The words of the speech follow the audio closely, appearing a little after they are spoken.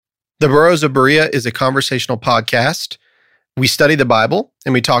The Burros of Berea is a conversational podcast. We study the Bible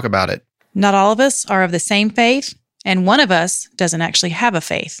and we talk about it. Not all of us are of the same faith, and one of us doesn't actually have a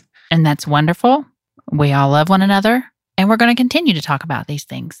faith. And that's wonderful. We all love one another, and we're going to continue to talk about these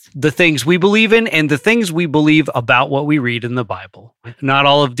things. The things we believe in and the things we believe about what we read in the Bible. Not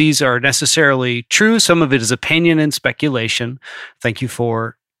all of these are necessarily true. Some of it is opinion and speculation. Thank you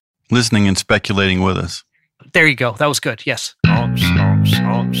for listening and speculating with us. There you go. That was good. Yes. You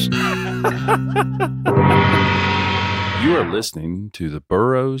are listening to the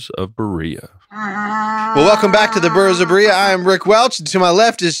Burros of Berea. Well, welcome back to the Burros of Berea. I am Rick Welch, and to my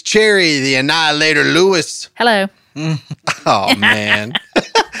left is Cherry, the Annihilator Lewis. Hello. Oh, man.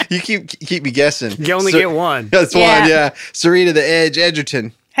 You keep me guessing. You only get one. That's one, yeah. Sarita, the Edge,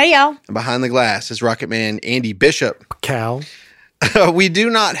 Edgerton. Hey, y'all. And behind the glass is Rocket Man Andy Bishop. Cal. We do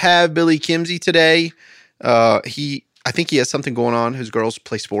not have Billy Kimsey today. I think he has something going on. His girls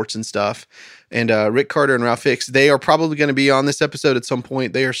play sports and stuff. And Rick Carter and Ralph Hicks, they are probably going to be on this episode at some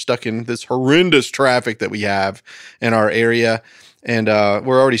point. They are stuck in this horrendous traffic that we have in our area. And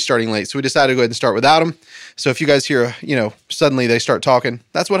we're already starting late. So we decided to go ahead and start without them. So if you guys hear, suddenly they start talking,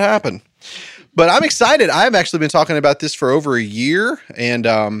 that's what happened. But I'm excited. I've actually been talking about this for over a year. And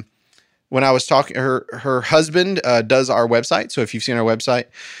when I was talking, her husband does our website. So if you've seen our website,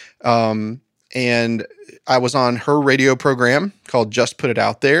 and I was on her radio program called Just Put It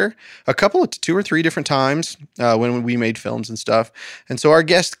Out There two or three different times when we made films and stuff. And so our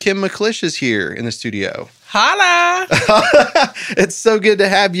guest, Kim McClish, is here in the studio. Holla! It's so good to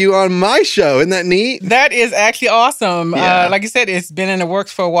have you on my show. Isn't that neat? That is actually awesome. Yeah. Like I said, it's been in the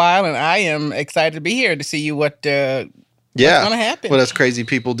works for a while, and I am excited to be here to see you what's going to happen. What us crazy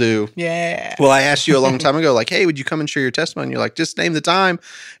people do. Yeah. Well, I asked you a long time ago, like, hey, would you come and share your testimony? You're like, just name the time.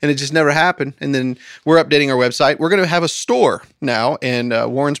 And it just never happened. And then we're updating our website. We're going to have a store now. And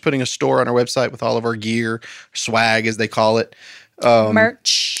Warren's putting a store on our website with all of our gear, swag, as they call it.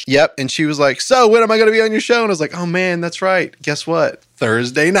 Merch. Yep. And she was like, so when am I going to be on your show? And I was like, oh, man, that's right. Guess what?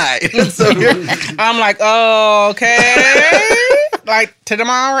 Thursday night. So I'm like, oh, okay. Like to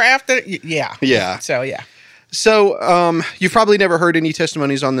tomorrow after? Yeah. Yeah. So, yeah. So, you've probably never heard any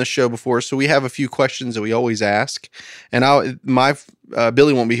testimonies on this show before, so we have a few questions that we always ask. And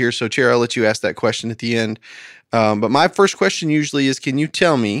Billy won't be here, so Chair, I'll let you ask that question at the end. But my first question usually is, can you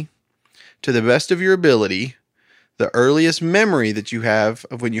tell me, to the best of your ability, the earliest memory that you have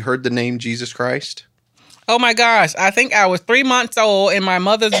of when you heard the name Jesus Christ? Oh my gosh, I think I was 3 months old in my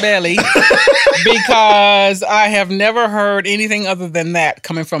mother's belly because I have never heard anything other than that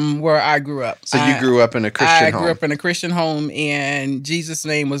coming from where I grew up. So you grew up in a Christian home? I grew up in a Christian home, and Jesus'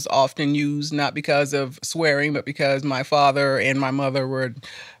 name was often used not because of swearing, but because my father and my mother were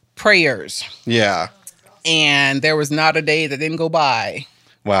prayers. Yeah. And there was not a day that didn't go by.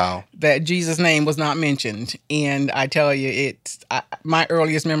 Wow. That Jesus' name was not mentioned. And I tell you, my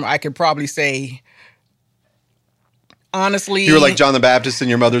earliest memory, I could probably say, honestly, you were like John the Baptist in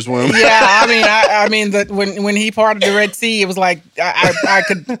your mother's womb. Yeah, I mean that when he parted the Red Sea, it was like I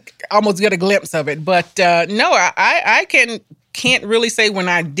could almost get a glimpse of it. But no, I can't really say when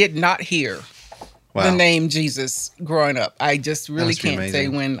I did not hear the name Jesus growing up. I just really can't say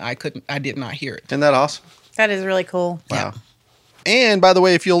when I did not hear it. Isn't that awesome? That is really cool. Wow. Yeah. And by the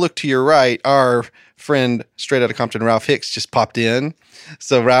way, if you'll look to your right, our friend straight out of Compton, Ralph Hicks, just popped in.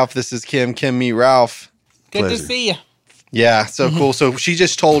 So Ralph, this is Kim. Kim, meet Ralph. Good Pleasure. to see you. Yeah, so cool. So she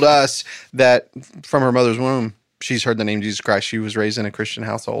just told us that from her mother's womb, she's heard the name Jesus Christ. She was raised in a Christian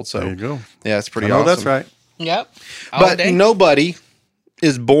household. So there you go. Yeah, it's pretty awesome. That's right. Yep. But nobody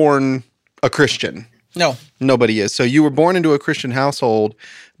is born a Christian. No. Nobody is. So you were born into a Christian household,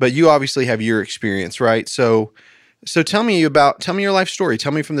 but you obviously have your experience, right? So tell me your life story.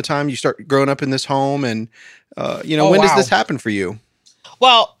 Tell me from the time you start growing up in this home, and when does this happen for you?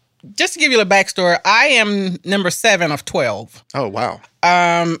 Well, just to give you a backstory, I am number 7 of 12. Oh, wow.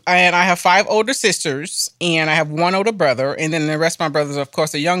 And I have 5 older sisters, and I have 1 older brother, and then the rest of my brothers, of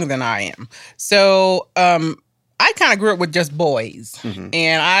course, are younger than I am. So I kind of grew up with just boys,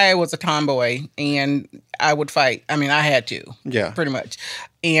 and I was a tomboy, and I would fight. I mean, I had to, pretty much.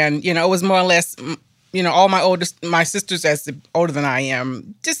 And, it was more or less, all my sisters, as older than I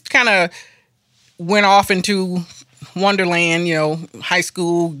am, just kind of went off into Wonderland, high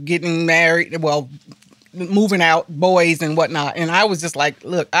school, getting married, moving out, boys and whatnot. And I was just like,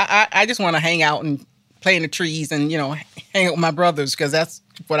 look, I just want to hang out and play in the trees and, hang out with my brothers because that's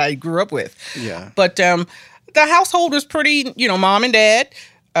what I grew up with. Yeah. But the household was pretty, mom and dad.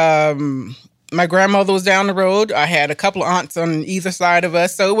 My grandmother was down the road. I had a couple of aunts on either side of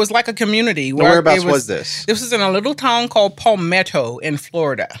us. So it was like a community. Now, whereabouts was this? This was in a little town called Palmetto in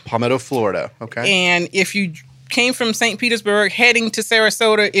Florida. Palmetto, Florida. Okay. And if you came from St. Petersburg heading to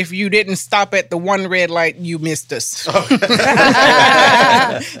Sarasota, if you didn't stop at the one red light, you missed us. Okay.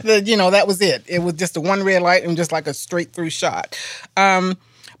 That was it. It was just a one red light and just like a straight through shot.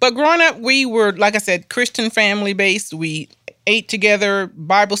 But growing up, we were, like I said, Christian family based. We ate together,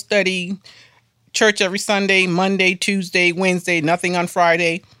 Bible study, church every Sunday, Monday, Tuesday, Wednesday, nothing on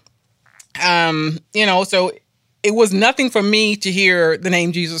Friday. So it was nothing for me to hear the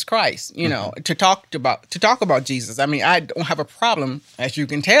name Jesus Christ, to talk about Jesus. I mean, I don't have a problem, as you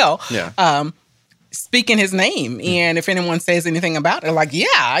can tell, speaking his name. And if anyone says anything about it, like,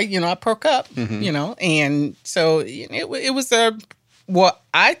 I perk up, and so it was what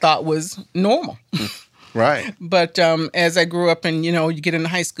I thought was normal. Right. But as I grew up and, you get into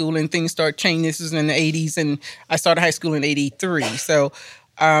high school and things start changing, this is in the 80s, and I started high school in 83. So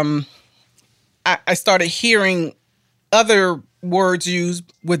I started hearing other words used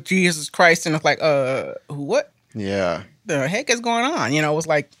with Jesus Christ, and it's like, what? Yeah. The heck is going on? It was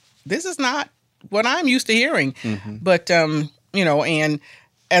like, this is not what I'm used to hearing. Mm-hmm. But, and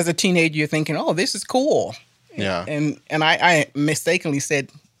as a teenager, you're thinking, oh, this is cool. Yeah. And I mistakenly said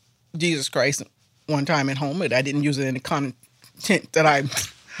Jesus Christ one time at home, but I didn't use it in the content that I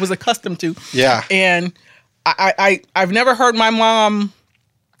was accustomed to. Yeah. And I've never heard my mom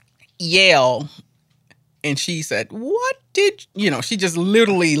yell, and she said, what did, she just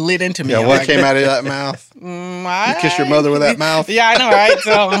literally lit into me. Yeah, what came out of that mouth? You kiss your mother with that mouth? Yeah, I know, right?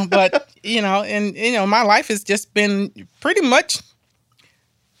 So, but, my life has just been pretty much,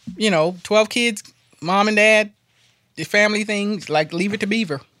 12 kids, mom and dad, the family thing, like Leave It to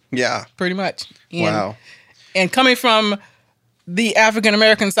Beaver. Yeah. Pretty much. Wow. And coming from the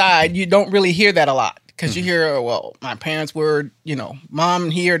African-American side, you don't really hear that a lot. Because you hear, well, my parents were,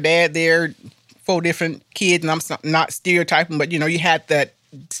 mom here, dad there, 4 different kids. And I'm not stereotyping, but, you had that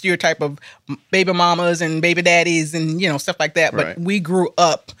stereotype of baby mamas and baby daddies and, stuff like that. But we grew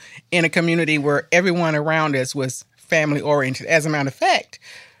up in a community where everyone around us was family-oriented. As a matter of fact,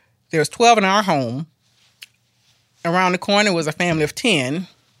 there was 12 in our home. Around the corner was a family of 10.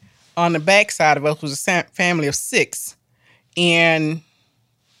 On the back side of us was a family of 6. And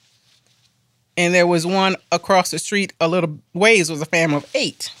there was one across the street a little ways was a family of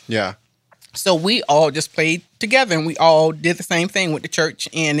 8. Yeah. So we all just played together, and we all did the same thing with the church.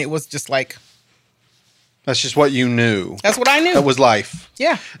 And it was just like, that's just what you knew. That's what I knew. That was life.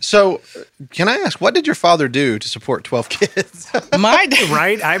 Yeah. So, can I ask, what did your father do to support 12 kids? My dad,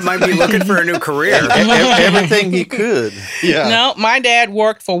 Right? I might be looking for a new career. Everything he could. Yeah. No, my dad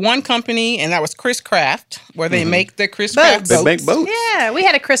worked for one company, and that was Chris Craft, where they make the Chris Craft They boats. make boats. Yeah, we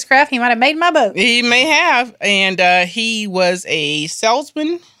had a Chris Craft. He might have made my boat. He may have, and he was a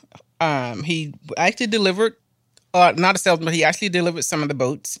salesman. He actually delivered, not a salesman, but he actually delivered some of the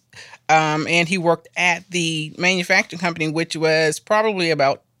boats. And he worked at the manufacturing company, which was probably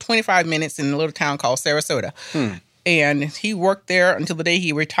about 25 minutes in a little town called Sarasota. And he worked there until the day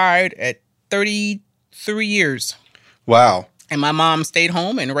he retired at 33 years. Wow. And my mom stayed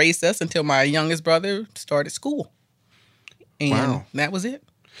home and raised us until my youngest brother started school. And that was it.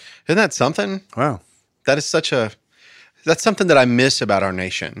 Isn't that something? Wow. That is that's something that I miss about our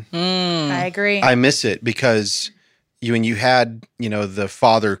nation. I agree. I miss it because when you had, the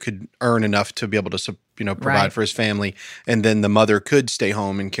father could earn enough to be able to, provide Right. for his family, and then the mother could stay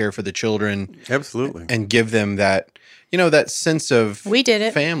home and care for the children Absolutely. and give them that, that sense of We did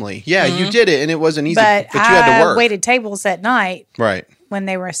it. family. Yeah, you did it, and it wasn't easy, but but you had to work. I waited tables at night Right. when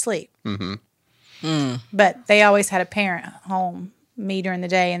they were asleep. But they always had a parent home, me during the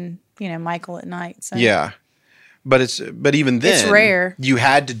day and, Michael at night. So Yeah. But even then, It's rare. You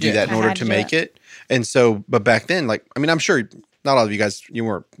had to do that in I order had to to make do it. And so, but back then, I'm sure not all of you guys, you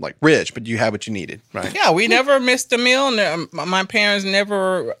weren't like rich, but you had what you needed, right? Yeah, we never missed a meal. My parents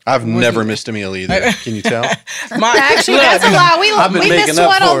never. I've never missed a meal either. Can you tell? actually, that's a lie. I've been We making missed up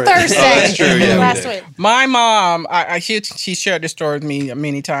one for on it. Thursday. Oh, that's true, yeah, we last did. week. My mom, she shared this story with me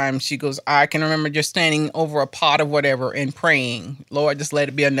many times. She goes, I can remember just standing over a pot of whatever and praying, Lord, just let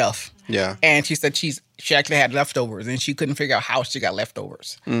it be enough. Yeah. And she said she actually had leftovers, and she couldn't figure out how she got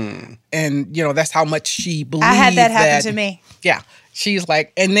leftovers. And, that's how much she believed. I had that happen to me. Yeah. She's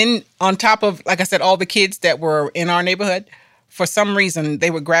like, and then on top of, like I said, all the kids that were in our neighborhood, for some reason, they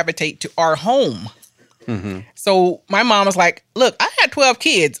would gravitate to our home. So my mom was like, look, I had 12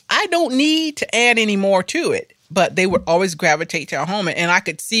 kids. I don't need to add any more to it. But they would always gravitate to our home. And I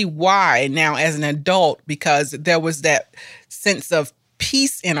could see why now as an adult, because there was that sense of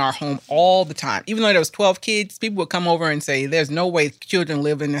peace in our home all the time. Even though there was 12 kids, people would come over and say, there's no way children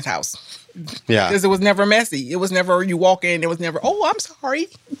live in this house. Yeah. Because it was never messy. It was never, you walk in, it was never, oh, I'm sorry.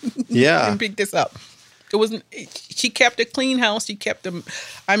 Yeah. And pick this up. It wasn't, she kept a clean house. She kept them.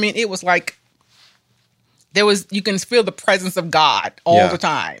 I mean, it was like, you can feel the presence of God all the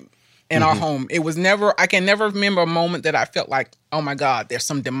time in our home. It was never, I can never remember a moment that I felt like, oh my God, there's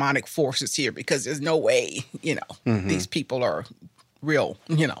some demonic forces here, because there's no way, these people are real,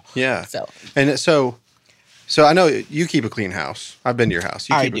 Yeah. So, and so I know you keep a clean house. I've been to your house.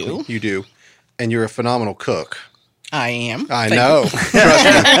 I do. You do. And you're a phenomenal cook. I am. I Thank know. you.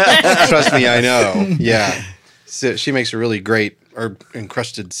 Trust me, I know. Yeah. So she makes a really great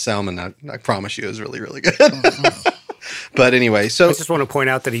encrusted salmon. I promise you, is really, really good. But anyway, so I just want to point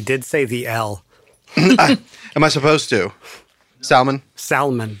out that he did say the L. am I supposed to? Salmon?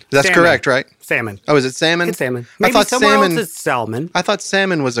 Salmon. That's Salmon. correct, right? Salmon. Oh, is it salmon? It's salmon. I Maybe thought somewhere salmon. else it's salmon. I thought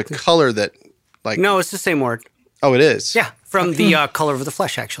salmon was a color that, like. No, it's the same word. Oh, it is. Yeah, from the color of the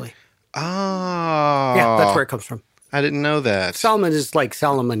flesh, actually. Oh. Yeah, that's where it comes from. I didn't know that. Salmon is like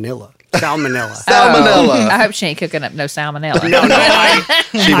salmonella. Salmonella. Salmonella. I hope she ain't cooking up no salmonella. No,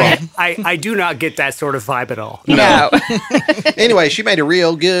 She won't. I do not get that sort of vibe at all. No. Anyway, she made a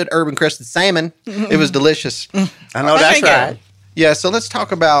real good urban crusted salmon. It was delicious. I know that's Thank you. right. Yeah, so let's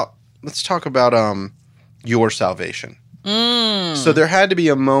talk about your salvation. So there had to be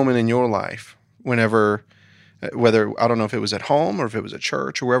a moment in your life whenever, whether I don't know if it was at home or if it was at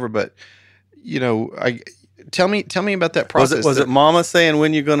church or wherever, but tell me about that process. Was it Mama saying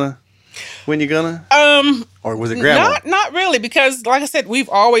when you gonna, or was it Grandma? Not really, because like I said, we've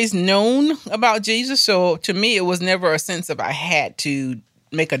always known about Jesus. So to me, it was never a sense of I had to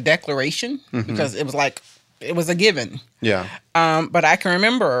make a declaration, because it was like, it was a given. Yeah. But I can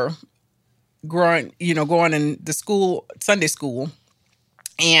remember going in the school, Sunday school,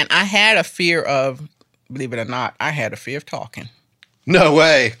 and I had a fear of, believe it or not, I had a fear of talking. No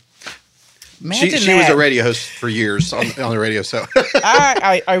way. Imagine She was that. a radio host for years on the radio, so.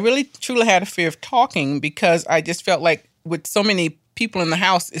 I really truly had a fear of talking, because I just felt like with so many people in the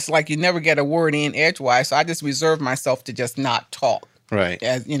house, it's like you never get a word in edgewise. So I just reserved myself to just not talk. Right.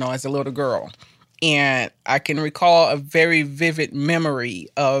 As a little girl. And I can recall a very vivid memory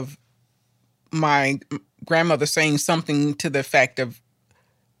of my grandmother saying something to the effect of,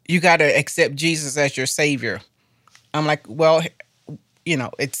 you got to accept Jesus as your savior. I'm like, well,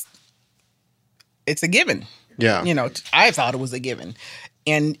 it's a given. Yeah. I thought it was a given.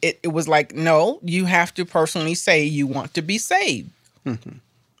 And it was like, no, you have to personally say you want to be saved. And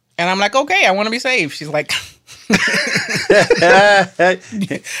I'm like, okay, I want to be saved. She's like,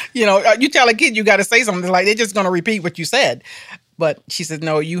 you tell a kid you got to say something, like they're just going to repeat what you said. But she said,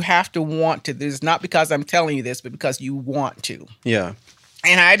 no, you have to want to. This is not because I'm telling you this, but because you want to. Yeah.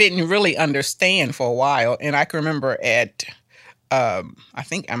 And I didn't really understand for a while. And I can remember at, I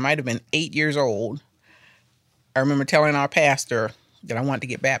think I might have been 8 years old. I remember telling our pastor that I wanted to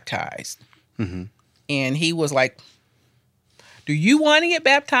get baptized. And he was like, do you want to get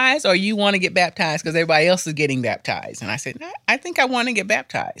baptized, or you want to get baptized because everybody else is getting baptized? And I said, I think I want to get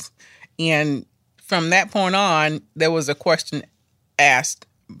baptized. And from that point on, there was a question asked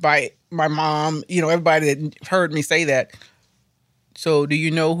by my mom, everybody that heard me say that. So do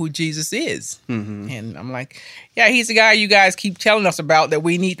you know who Jesus is? And I'm like, yeah, he's the guy you guys keep telling us about that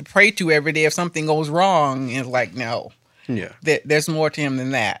we need to pray to every day if something goes wrong. And it's like, no, there's more to him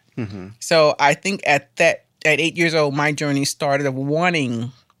than that. So I think at 8 years old, my journey started of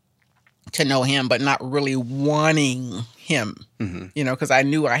wanting to know him, but not really wanting him, because I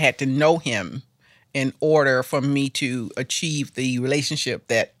knew I had to know him in order for me to achieve the relationship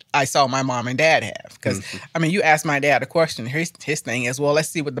that I saw my mom and dad have. Because, you ask my dad a question, his thing is, well, let's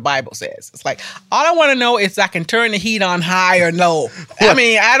see what the Bible says. It's like, all I want to know is I can turn the heat on high or no.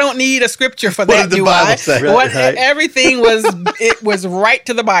 I don't need a scripture for that, What did the Bible say? Everything was right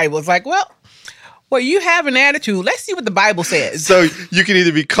to the Bible. It's like, well, you have an attitude. Let's see what the Bible says. So you can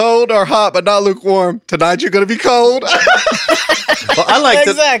either be cold or hot, but not lukewarm. Tonight you're going to be cold. Well, I like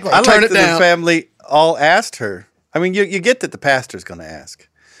Exactly. that Turn it the down. family all asked her. You get that the pastor's going to ask,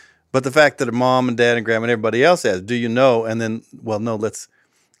 but the fact that her mom and dad and grandma and everybody else asked, do you know? And then, well, no, let's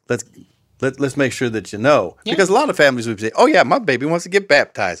make sure that you know. Yeah. Because a lot of families would say, oh yeah, my baby wants to get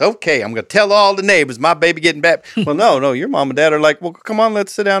baptized. Okay, I'm going to tell all the neighbors my baby getting baptized. Well, no, your mom and dad are like, well, come on,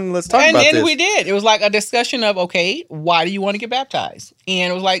 let's sit down and let's talk about this. And we did. It was like a discussion of, okay, why do you want to get baptized?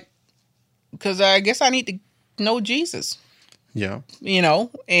 And it was like, because I guess I need to know Jesus. Yeah.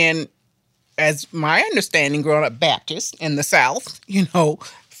 And as my understanding growing up Baptist in the South,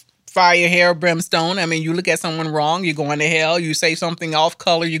 fire, hair, brimstone. I mean, you look at someone wrong, you're going to hell. You say something off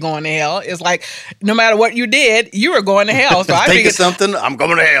color, you're going to hell. It's like no matter what you did, you were going to hell. So I Thinking figured something, I'm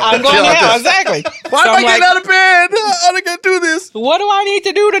going to hell. I'm going to hell. Exactly. Why am I getting out of bed? How did I do this? What do I need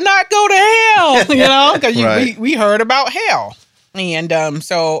to do to not go to hell? You know, because Right. we heard about hell. And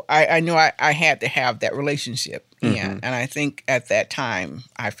so I knew I had to have that relationship. And I think at that time,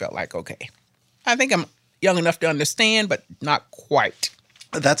 I felt like, okay, I think I'm young enough to understand, but not quite.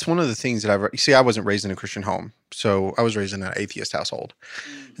 That's one of the things that I wasn't raised in a Christian home. So I was raised in an atheist household.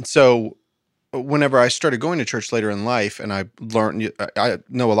 And so whenever I started going to church later in life, and I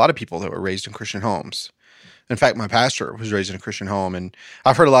know a lot of people that were raised in Christian homes. In fact, my pastor was raised in a Christian home, and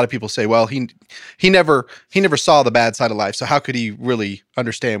I've heard a lot of people say, well, he never saw the bad side of life. So how could he really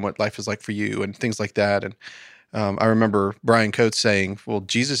understand what life is like for you and things like that? And I remember Brian Coates saying, well,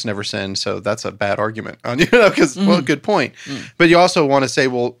 Jesus never sinned, so that's a bad argument. Because, well, good point. But you also want to say,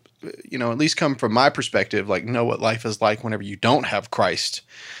 well, at least come from my perspective, like know what life is like whenever you don't have Christ.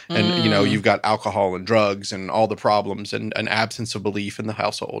 And, you've got alcohol and drugs and all the problems and an absence of belief in the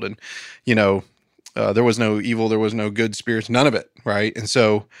household. And, there was no evil, there was no good spirits, none of it, right? And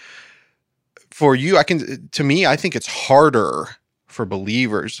so for you, I think it's harder for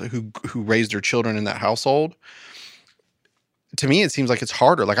believers who raise their children in that household. To me, it seems like it's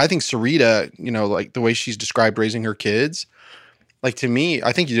harder. Like I think Sarita, like the way she's described raising her kids, like to me,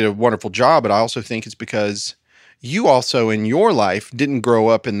 I think you did a wonderful job, but I also think it's because you also in your life didn't grow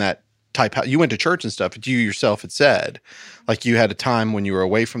up in that type. You went to church and stuff, but you yourself had said, like you had a time when you were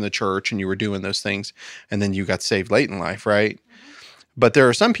away from the church and you were doing those things, and then you got saved late in life, right? But there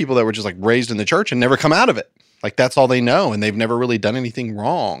are some people that were just like raised in the church and never come out of it. Like that's all they know, and they've never really done anything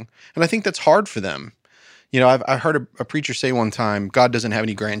wrong. And I think that's hard for them. I heard a preacher say one time, God doesn't have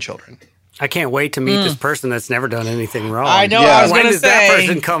any grandchildren. I can't wait to meet this person that's never done anything wrong. I know. Yeah. I was When going to is that say.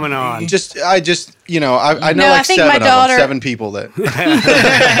 person coming on? I know I like think seven my of daughter- them, 7 people that.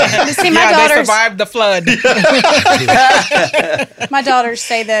 See, my Yeah, they daughters, survived the flood. my daughters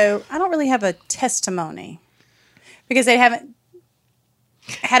say though, I don't really have a testimony because they haven't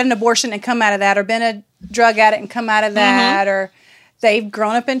had an abortion and come out of that, or been a drug addict and come out of that, or they've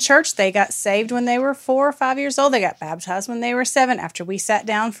grown up in church. They got saved when they were 4 or 5 years old. They got baptized when they were 7 after we sat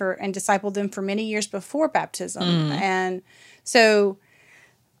down and discipled them for many years before baptism. And so...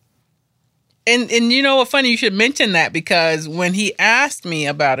 And funny you should mention that, because when he asked me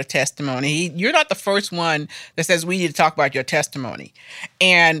about a testimony, you're not the first one that says we need to talk about your testimony.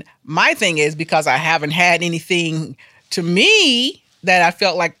 And my thing is, because I haven't had anything to me that I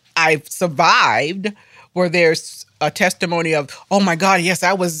felt like I've survived, where there's a testimony of, oh my God, yes,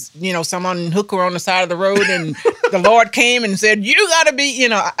 I was, someone hooker on the side of the road and the Lord came and said, you got to be,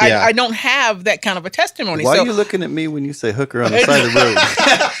 I don't have that kind of a testimony. Why are you looking at me when you say hooker on the side of the road?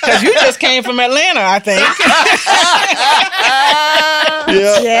 Because you just came from Atlanta, I think.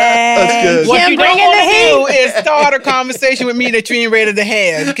 Yeah. That's good. What Kim you don't bringing want the to do heat. is start a conversation with me that you ain't ready to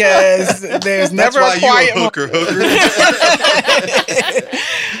have, because there's That's never why a quiet you a hooker.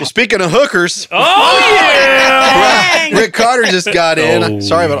 Well, speaking of hookers, Rick Carter just got in. Oh,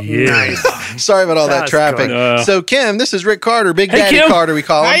 Sorry about all that That's traffic. good. So, Kim, this is Rick Carter, Big Hey, Daddy Kim. Carter, we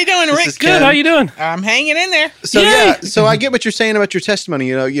call him. How you doing, This Rick? is Good. Kim. How you doing? I'm hanging in there. So Yay. so I get what you're saying about your testimony.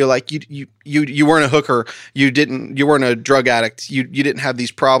 You're like you weren't a hooker, you weren't a drug addict, you didn't have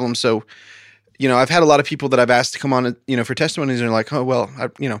these problems. So, I've had a lot of people that I've asked to come on, for testimonies, and they're like, oh well, I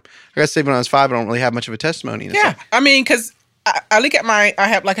got saved when I was 5. I don't really have much of a testimony. And it's Yeah, like, I mean, because I look at I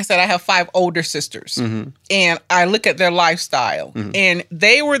have 5 older sisters, and I look at their lifestyle, and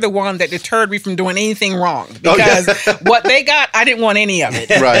they were the one that deterred me from doing anything wrong, because what they got, I didn't want any of it.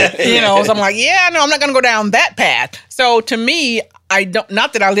 Right. So I'm like, yeah, no, I'm not going to go down that path. So to me, I don't.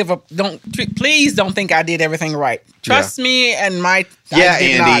 Not that I please don't think I did everything right. Trust me, and I did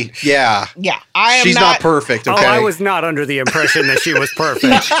Andy. not. Yeah. Yeah, I am She's not perfect. Okay. Oh, I was not under the impression that she was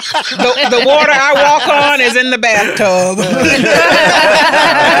perfect. The water I walk on is in the bathtub.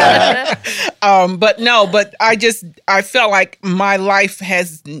 But I felt like my life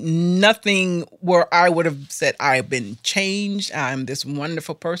has nothing where I would have said I've been changed. I'm this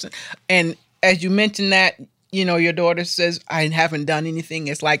wonderful person. And as you mentioned that, your daughter says I haven't done anything.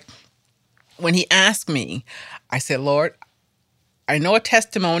 It's like when he asked me, I said, Lord, I know a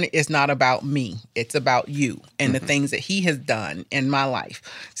testimony is not about me. It's about you and the things that he has done in my life.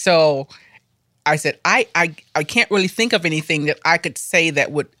 So I said, I can't really think of anything that I could say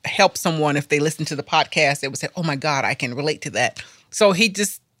that would help someone if they listen to the podcast. They would say, oh my God, I can relate to that. So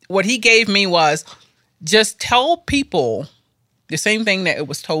what he gave me was just tell people the same thing that it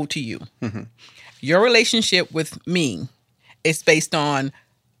was told to you. Your relationship with me is based on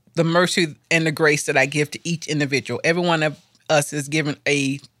the mercy and the grace that I give to each individual. Every one of us is given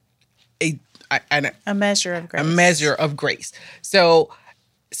a measure of grace. A measure of grace. So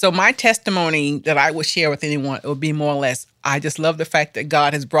my testimony that I would share with anyone, it would be more or less, I just love the fact that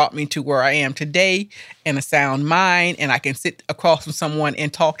God has brought me to where I am today in a sound mind, and I can sit across from someone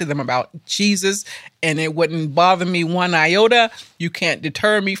and talk to them about Jesus, and it wouldn't bother me one iota. You can't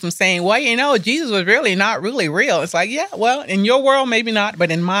deter me from saying, well, Jesus was really not really real. It's like, yeah, well, in your world, maybe not,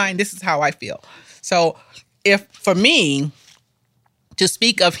 but in mine, this is how I feel. So if for me, to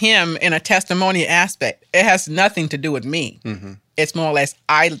speak of him in a testimony aspect, it has nothing to do with me. Mm-hmm. It's more or less,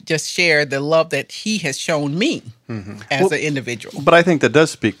 I just share the love that he has shown me as an individual. But I think that does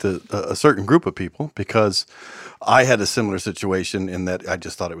speak to a certain group of people, because I had a similar situation in that I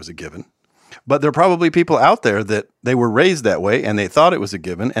just thought it was a given. But there are probably people out there that they were raised that way and they thought it was a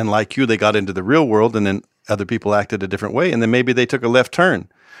given. And like you, they got into the real world and then other people acted a different way. And then maybe they took a left turn.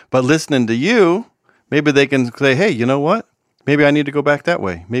 But listening to you, maybe they can say, hey, you know what? Maybe I need to go back that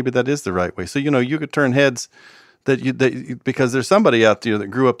way. Maybe that is the right way. So, you could turn heads because there's somebody out there that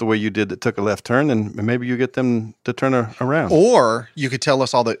grew up the way you did that took a left turn, and maybe you get them to turn around. Or you could tell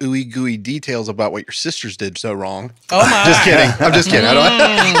us all the ooey gooey details about what your sisters did so wrong. Oh my! Just kidding. I'm just kidding.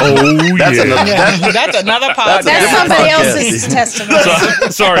 That's another podcast. That's somebody else's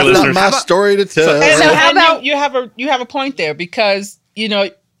testimony. Sorry, listeners. Not my story to tell. So how about you have a point there, because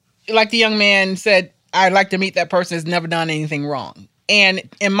like the young man said, I'd like to meet that person who's never done anything wrong. And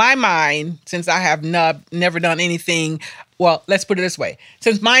in my mind, since I have never done anything, well, let's put it this way.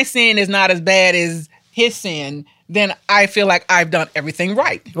 Since my sin is not as bad as his sin, then I feel like I've done everything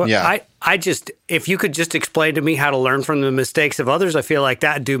right. Well, yeah. I just, if you could just explain to me how to learn from the mistakes of others, I feel like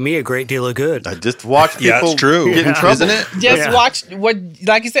that'd do me a great deal of good. I just watch people it's true. get in trouble. Isn't it? Just watch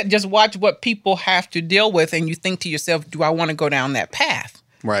like you said, just watch what people have to deal with, and you think to yourself, do I want to go down that path?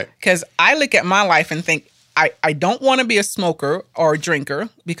 Right. Because I look at my life and think, I don't want to be a smoker or a drinker,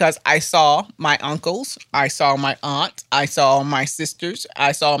 because I saw my uncles, I saw my aunt, I saw my sisters,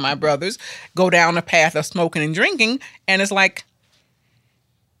 I saw my brothers go down the path of smoking and drinking. And it's like,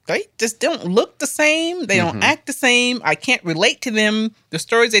 they just don't look the same. They don't act the same. I can't relate to them, the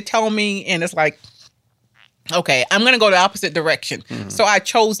stories they tell me. And it's like, okay, I'm going to go the opposite direction. So I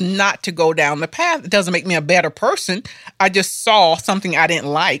chose not to go down the path. It doesn't make me a better person. I just saw something I didn't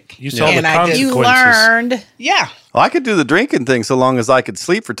like. You saw the consequences. You learned. Yeah. Well, I could do the drinking thing so long as I could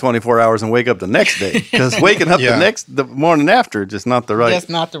sleep for 24 hours and wake up the next day. Because waking up the morning after, just not the right. That's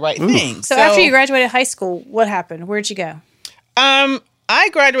not the right thing. So after you graduated high school, what happened? Where'd you go? I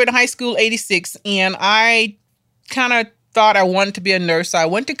graduated high school 86, and I kind of thought I wanted to be a nurse. So I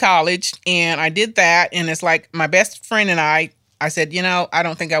went to college and I did that. And it's like my best friend and I said, I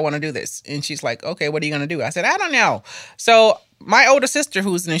don't think I want to do this. And she's like, okay, what are you going to do? I said, I don't know. So my older sister, she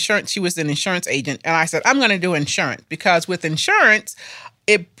was an insurance agent. And I said, I'm going to do insurance, because with insurance,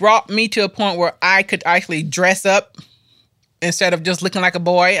 it brought me to a point where I could actually dress up instead of just looking like a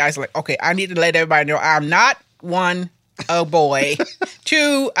boy. I was like, okay, I need to let everybody know I'm not a boy.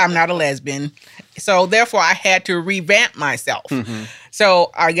 2, I'm not a lesbian. So therefore, I had to revamp myself. So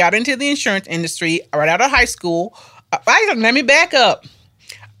I got into the insurance industry right out of high school. Let me back up.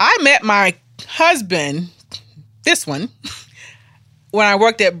 I met my husband, this one, when I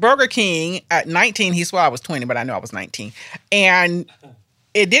worked at Burger King at 19. He swore I was 20, but I know I was 19. And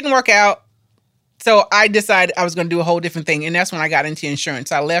it didn't work out. So I decided I was going to do a whole different thing. And that's when I got into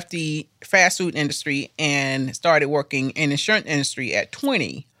insurance. I left the fast food industry and started working in the insurance industry at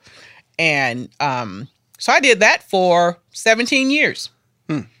 20. And so I did that for 17 years.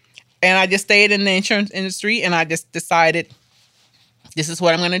 And I just stayed in the insurance industry, and I just decided this is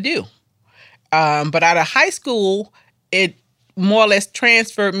what I'm going to do. But out of high school, it more or less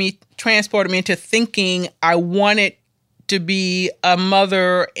transported me into thinking I wanted to be a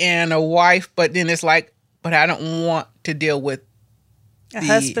mother and a wife, but then it's like, but I don't want to deal with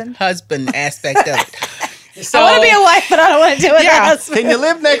the husband aspect of it. So, I want to be a wife, but I don't want to do it. Yeah. Can you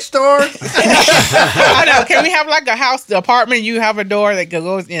live next door? I know. Can we have like a house, the apartment? You have a door that goes,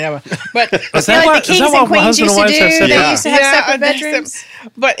 But Is You know, that like the kings and queens used to do. said? They used to have separate bedrooms.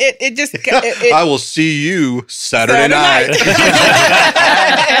 But it just. I will see you Saturday night.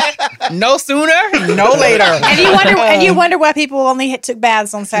 No sooner, no later. And you wonder why people only took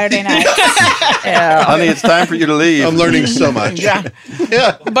baths on Saturday night. Honey, it's time for you to leave. I'm learning so much. Yeah.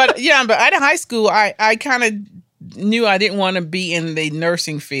 Yeah. But out of high school, I kind of knew I didn't want to be in the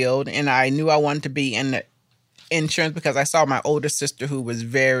nursing field, and I knew I wanted to be in the insurance because I saw my older sister who was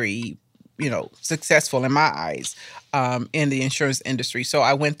very, successful in my eyes in the insurance industry. So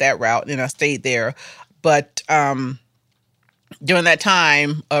I went that route and I stayed there. But during that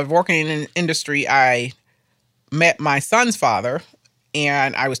time of working in an industry, I met my son's father,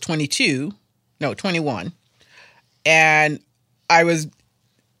 and I was 21, and I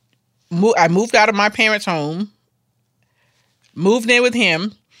moved out of my parents' home, moved in with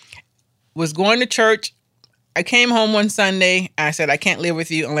him, was going to church. I came home one Sunday, and I said, I can't live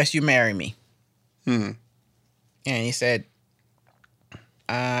with you unless you marry me. And he said,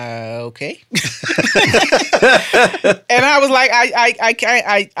 okay. And I was like, I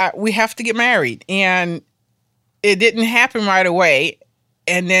can't, we have to get married. And it didn't happen right away.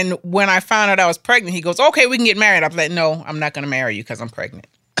 And then when I found out I was pregnant, he goes, okay, we can get married. I was like, no, I'm not going to marry you because I'm pregnant.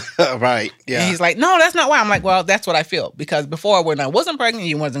 Right. Yeah. And he's like, no, that's not why. I'm like, well, that's what I feel. Because before, when I wasn't pregnant,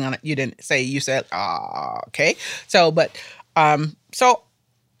 you didn't say, you said, okay. So, but, so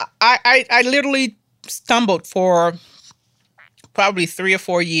I literally stumbled for probably 3 or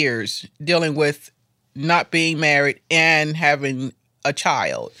 4 years dealing with not being married and having a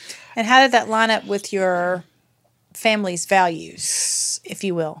child. And how did that line up with your family's values, if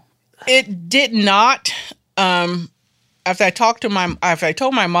you will? It did not. After I told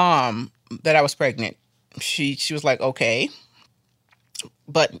my mom that I was pregnant, she was like, okay.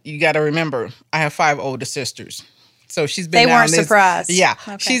 But you got to remember, I have 5 older sisters. So she's been They weren't surprised. Yeah.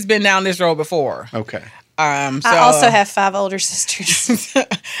 Okay. She's been down this road before. Okay. So, I also have 5 older sisters.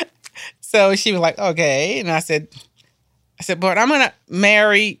 So she was like, okay. And I said, but I'm going to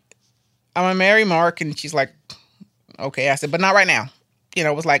marry Mark. And she's like, okay. I said, but not right now. You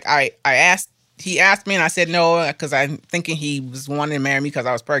know, it was like, he asked me and I said no, because I'm thinking he was wanting to marry me because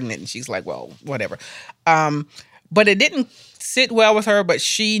I was pregnant. And she's like, well, whatever. But it didn't sit well with her, but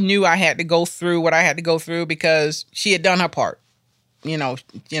she knew I had to go through what I had to go through because she had done her part. You know,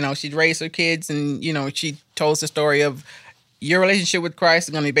 she'd raised her kids, and, you know, she told us the story of your relationship with Christ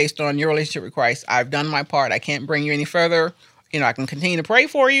is going to be based on your relationship with Christ. I've done my part. I can't bring you any further. You know, I can continue to pray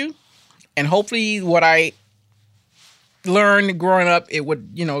for you. And hopefully what I learned growing up, it would,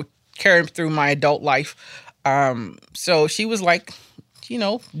 you know, carry through my adult life. So she was like, you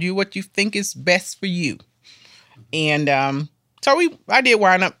know, do what you think is best for you. And so I did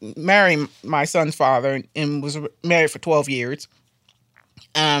wind up marrying my son's father and was married for 12 years.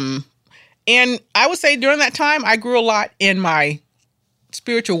 And I would say during that time, I grew a lot in my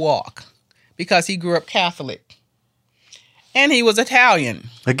spiritual walk because he grew up Catholic and he was Italian.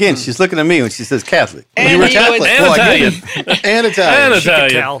 Again, she's looking at me when she says Catholic. And You were he Catholic. was- And Well, I Italian. get it. And Italian. And She could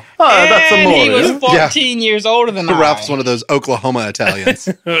Italian. tell. Oh, that's some and more. he was 14 years older than I. Ralph's one of those Oklahoma Italians.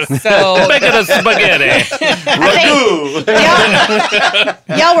 So Making a spaghetti.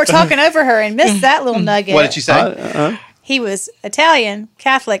 Y'all were talking over her and missed that little nugget. What did you say? He was Italian,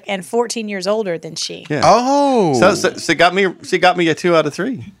 Catholic, and 14 years older than she. Yeah. Oh. So she got me a 2 out of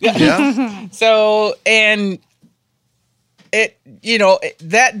 3. Yeah. So, and it, you know,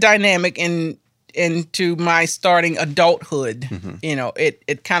 that dynamic into my starting adulthood, you know,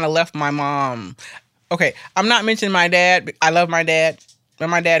 it kind of left my mom. Okay, I'm not mentioning my dad. I love my dad. But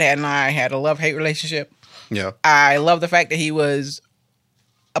my dad and I had a love-hate relationship. Yeah. I love the fact that he was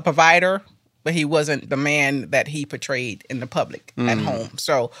a provider, but he wasn't the man that he portrayed in the public at home.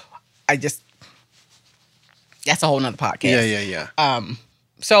 So that's a whole nother podcast. Yeah.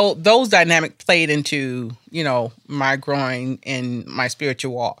 So those dynamics played into, you know, my growing in my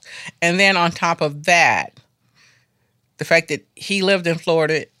spiritual walk. And then on top of that, the fact that he lived in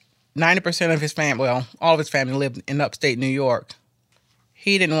Florida, 90% of his family, well, all of his family lived in upstate New York.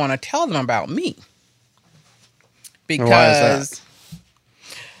 He didn't want to tell them about me. Because, Why is that?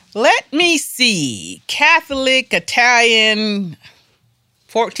 Let me see, Catholic, Italian,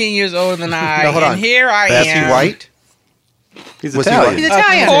 14 years older than I, Now, hold on. and here I Is am. he white? He's Was he Italian. He's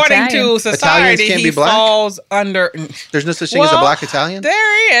Italian. According Italian. to society, can't he be black? falls under. There's no such thing as a Well, black Italian?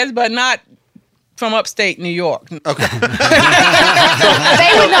 There is, but not from upstate New York. Okay. They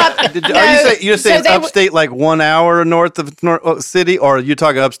would not. Are you saying they would- upstate like 1 hour north of city, or are you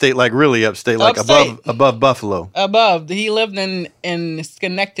talking upstate like really upstate, like Upstate. above Buffalo? Above, he lived in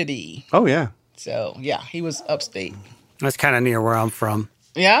Schenectady. Oh yeah. So, yeah, he was upstate. That's kind of near where I'm from.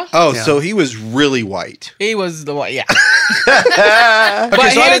 Yeah? Oh, so he was really white. He was the one, yeah. Okay, so I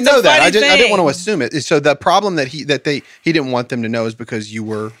here's didn't the know that. funny I didn't thing. want to assume it. So the problem that he didn't want them to know is because you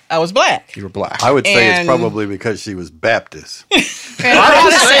were I was black. black. I would say it's And- probably because she was Baptist. And I'm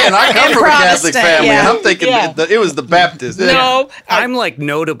just saying, I come and from a Catholic Protestant, family, yeah. and I'm thinking Yeah. it was the Baptist. No, I'm like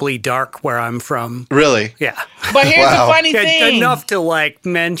notably dark where I'm from. Really? Yeah. but here's Wow. the funny Yeah, thing. enough to like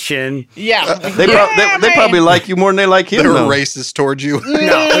mention. Yeah. They man. probably like you more than they like him. They were though. racist towards you.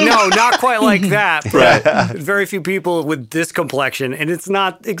 No, not quite like that. But very few people with this complexion, and it's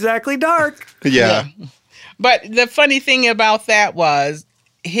not exactly dark. Yeah. But the funny thing about that was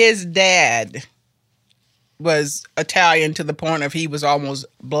his dad was Italian to the point of he was almost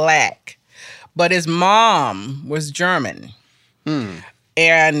black, but his mom was German.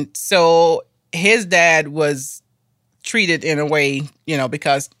 And so his dad was treated in a way,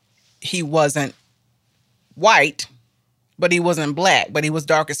 because he wasn't white, but he wasn't black, but he was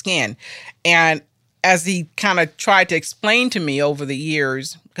darker skinned. And as he kind of tried to explain to me over the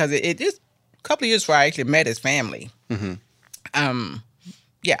years, because it is a couple of years before I actually met his family.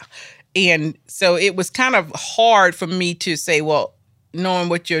 Yeah. And so it was kind of hard for me to say, well, knowing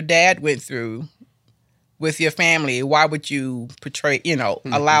what your dad went through with your family, why would you portray,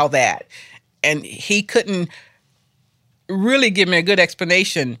 allow that? And he couldn't really give me a good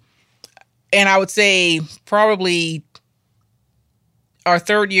explanation. And I would say probably our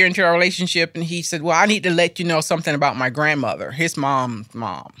third year into our relationship, and he said, well, I need to let you know something about my grandmother, his mom's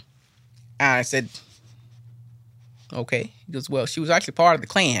mom. And I said, okay. He goes, well, she was actually part of the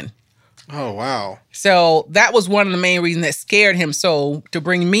Klan. Oh, wow. So that was one of the main reasons that scared him so to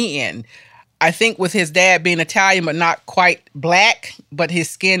bring me in. I think with his dad being Italian but not quite black, but his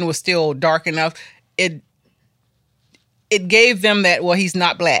skin was still dark enough, it gave them that, well, he's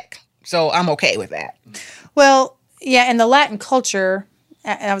not black. So I'm okay with that. Well, yeah, in the Latin culture,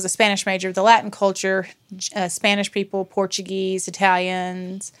 I was a Spanish major, the Latin culture, Spanish people, Portuguese,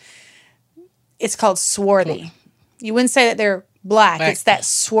 Italians, it's called swarthy. You wouldn't say that they're black. It's that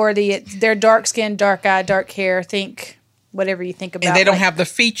swarthy. They're dark skin, dark eye, dark hair. Think whatever you think about. And they don't have the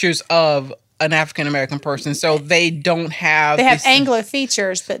features of an African American person, so they don't have. They have Anglo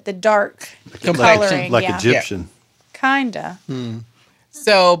features, but the dark coloring, like Egyptian, kinda.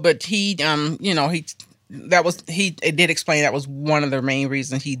 So, but he, it did explain that was one of the main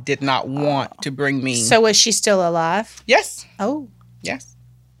reasons he did not want to bring me. So was she still alive? Yes. Oh, yes,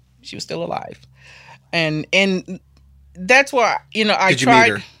 she was still alive, and that's why I Did you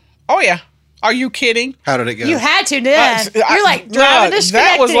tried. meet her? Oh yeah. Are you kidding? How did it go? you had to, then. You're like driving to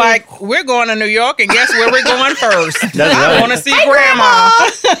that was Schenectady. like, we're going to New York, and guess where we're going first? That's I right. want to see Grandma.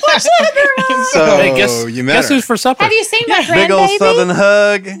 What's up, Grandma? So Hey, guess you met guess her. who's for supper? Have you seen my big old grandbaby? southern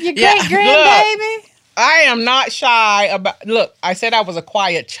hug. Your Yeah, great grandbaby? I am not shy about. Look, I said I was a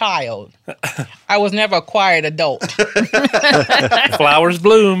quiet child. I was never a quiet adult. Flowers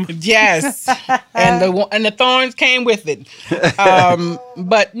bloom. Yes, and the thorns came with it.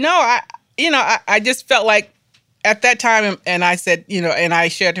 But no, I just felt like at that time, and I said, and I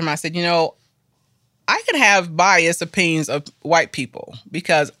shared to him, I said, I could have biased opinions of white people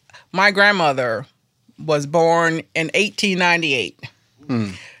because my grandmother was born in 1898.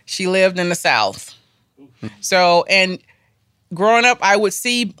 She lived in the South. So, and growing up, I would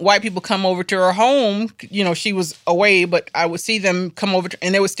see white people come over to her home. She was away, but I would see them come over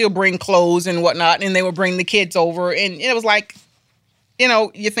and they would still bring clothes and whatnot, and they would bring the kids over. And it was like,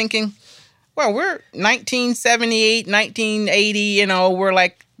 you're thinking, well, we're 1978, 1980, we're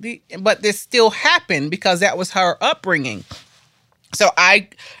like, but this still happened because that was her upbringing. So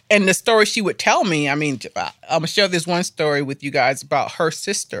and the story she would tell me, I'm going to share this one story with you guys about her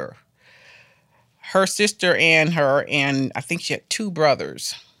sister. Her sister and I think she had two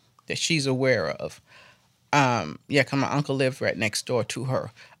brothers that she's aware of. Because my uncle lived right next door to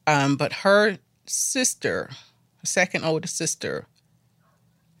her. But her sister, her second oldest sister,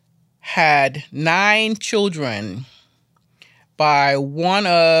 had 9 children by one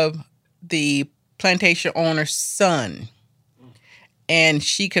of the plantation owner's son. And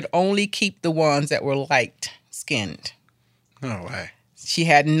she could only keep the ones that were light-skinned. No way. She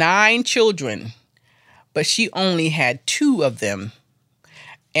had 9 children, but she only had 2 of them.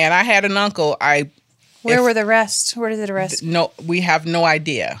 And I had an uncle. Where were the rest? Where did the rest? No, we have no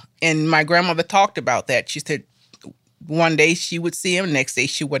idea. And my grandmother talked about that. She said one day she would see them, next day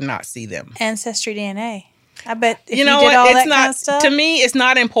she would not see them. Ancestry DNA. I bet if you know did what? all It's that not kind of stuff. to me. It's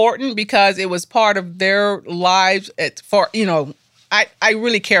not important because it was part of their lives. I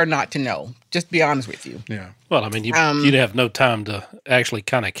really care not to know. Just to be honest with you. Yeah. Well, you'd have no time to actually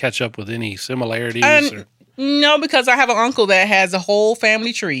kind of catch up with any similarities. No, because I have an uncle that has a whole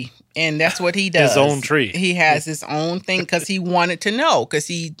family tree, and that's what he does. His own tree. He has his own thing because he wanted to know because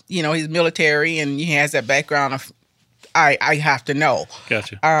he's military and he has that background of I have to know.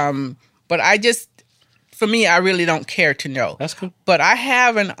 Gotcha. But for me, I really don't care to know. That's cool. But I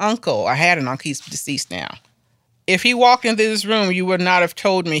have an uncle. I had an uncle. He's deceased now. If he walked into this room, you would not have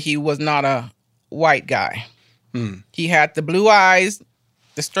told me he was not a white guy. He had the blue eyes,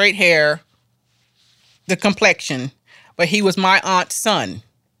 the straight hair, the complexion, but he was my aunt's son.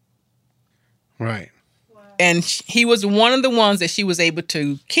 Right. And he was one of the ones that she was able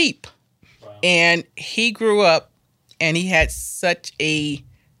to keep. Wow. And he grew up and he had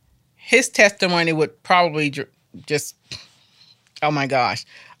his testimony would probably just, oh my gosh.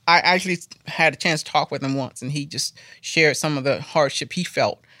 I actually had a chance to talk with him once, and he just shared some of the hardship he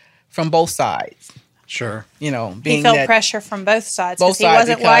felt from both sides. Sure. Being he felt pressure from both sides. Both sides.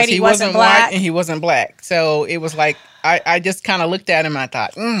 He wasn't white, he wasn't black. White, and he wasn't black. So it was like, I just kind of looked at him and I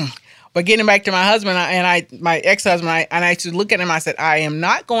thought, But getting back to my husband my ex-husband, I just look at him, I said, I am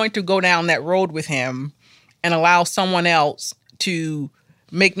not going to go down that road with him and allow someone else to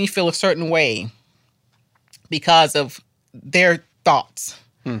make me feel a certain way because of their thoughts.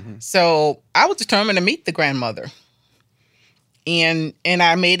 Mm-hmm. So I was determined to meet the grandmother, and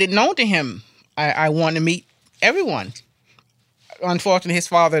I made it known to him. I wanted to meet everyone. Unfortunately, his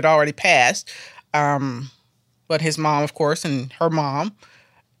father had already passed, but his mom, of course, and her mom,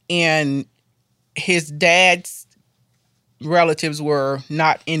 and his dad's relatives were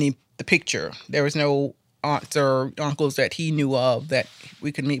not in the picture. There was no aunts or uncles that he knew of that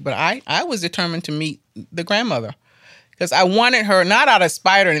we could meet. But I was determined to meet the grandmother. Because I wanted her, not out of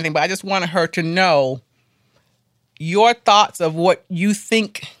spite or anything, but I just wanted her to know your thoughts of what you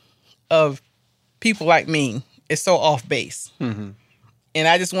think of people like me is so off base. Mm-hmm. And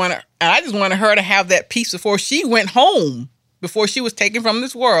I just wanted her to have that peace before she went home, before she was taken from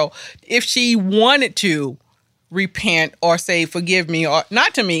this world. If she wanted to repent or say, forgive me, or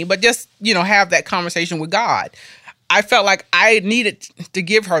not to me, but just, have that conversation with God. I felt like I needed to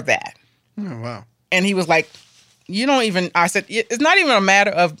give her that. Oh, wow. And he was like, I said, it's not even a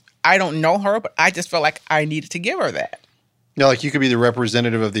matter of I don't know her, but I just felt like I needed to give her that. Yeah, like you could be the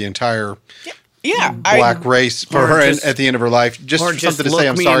representative of the entire black race for her at the end of her life. Just for something to say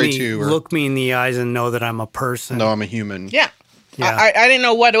I'm sorry to. Or look me in the eyes and know that I'm a person. No, I'm a human. Yeah. I didn't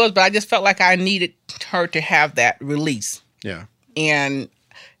know what it was, but I just felt like I needed her to have that release. Yeah. And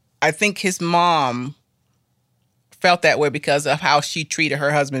I think his mom felt that way because of how she treated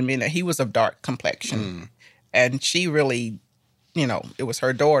her husband, being that he was of dark complexion. Mm. And she really, it was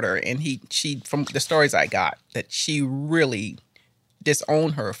her daughter. And she, from the stories I got, that she really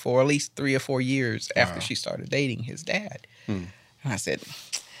disowned her for at least 3 or 4 years after she started dating his dad. Mm. And I said,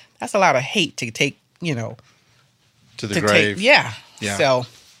 that's a lot of hate to take, to the grave. Yeah. So.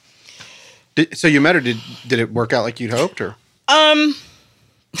 So you met her. Did it work out like you'd hoped, or?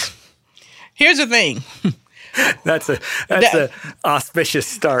 Here's the thing. That's a auspicious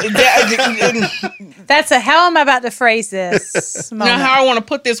start. That's how am I about to phrase this? Now, how I want to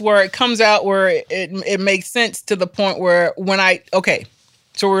put this where it comes out where it makes sense to the point where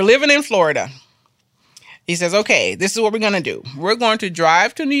so we're living in Florida. He says, okay, this is what we're going to do. We're going to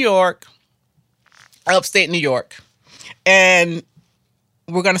drive to New York, upstate New York, and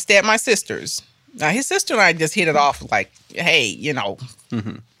we're going to stay at my sister's. Now, his sister and I just hit it off like, hey,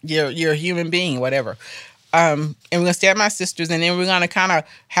 mm-hmm. you're a human being, whatever. And we're going to stay at my sister's, and then we're going to kind of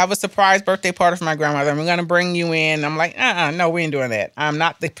have a surprise birthday party for my grandmother, and we're going to bring you in. I'm like, no, we ain't doing that. I'm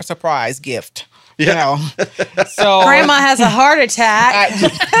not the surprise gift. Yeah. So Grandma has a heart attack. You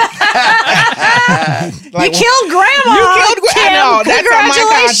killed Grandma. I know. That's on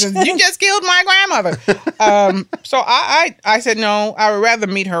my conscience. You just killed my grandmother. So I said, no, I would rather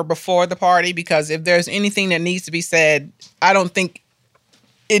meet her before the party, because if there's anything that needs to be said, I don't think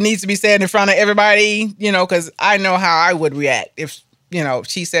it needs to be said in front of everybody, because I know how I would react. If,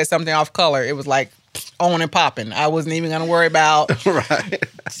 she said something off color, it was like on and popping. I wasn't even going to worry about, right.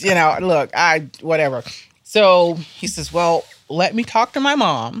 Look, whatever. So he says, well, let me talk to my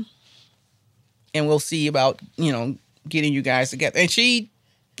mom and we'll see about, getting you guys together. And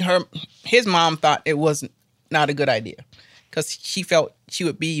his mom thought it was not a good idea because she felt she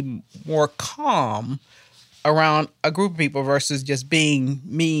would be more calm around a group of people versus just being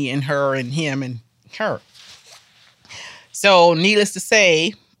me and her and him and her. So needless to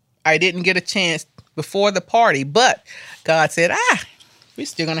say, I didn't get a chance before the party, but God said, we're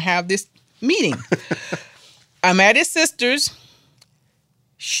still going to have this meeting. I'm at his sister's.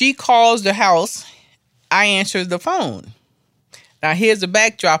 She calls the house. I answer the phone. Now, here's the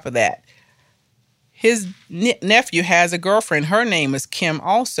backdrop of that. His nephew has a girlfriend. Her name is Kim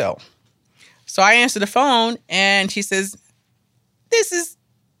also. So I answer the phone, and she says, I'm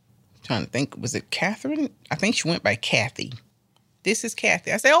trying to think, was it Catherine? I think she went by Kathy. This is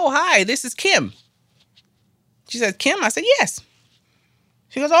Kathy. I say, oh, hi, this is Kim. She said, Kim? I said, yes.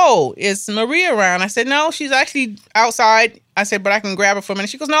 She goes, oh, is Maria around? I said, no, she's actually outside. I said, but I can grab her for a minute.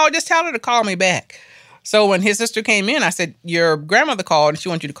 She goes, no, just tell her to call me back. So when his sister came in, I said, your grandmother called and she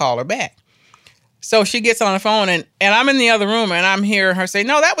wants you to call her back. So she gets on the phone and I'm in the other room and I'm hearing her say,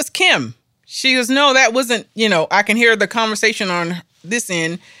 no, that was Kim. She goes, no, that wasn't, I can hear the conversation on this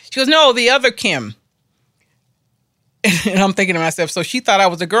end. She goes, no, the other Kim. And I'm thinking to myself, so she thought I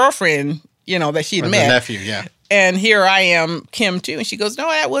was a girlfriend, that she'd met. The nephew, yeah. And here I am, Kim too. And she goes, no,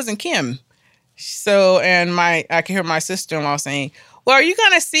 that wasn't Kim. So, and I can hear my sister-in-law saying, well, are you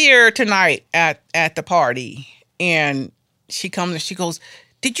going to see her tonight at the party? And she comes and she goes,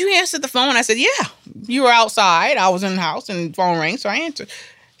 did you answer the phone? I said, yeah, you were outside. I was in the house and the phone rang, so I answered.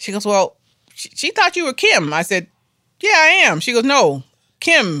 She goes, well, she thought you were Kim. I said, yeah, I am. She goes, no,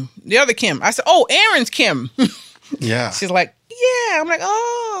 Kim, the other Kim. I said, oh, Aaron's Kim. Yeah. She's like, yeah. I'm like,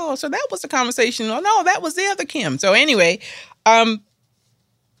 oh, so that was the conversation. Oh, no, that was the other Kim. So anyway,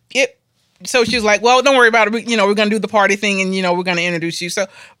 so she's like, well, don't worry about it. We're going to do the party thing and, we're going to introduce you. So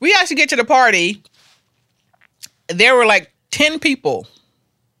we actually get to the party. There were like 10 people.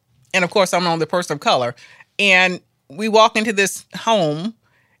 And of course, I'm the only person of color. And we walk into this home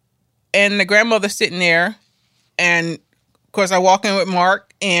and the grandmother's sitting there. And of course, I walk in with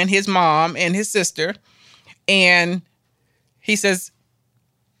Mark and his mom and his sister. And he says,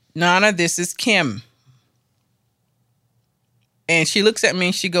 Nana, this is Kim. And she looks at me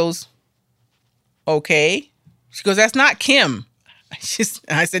and she goes, okay. She goes, that's not Kim.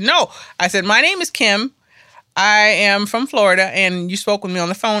 I said, no. I said, my name is Kim. I am from Florida, and you spoke with me on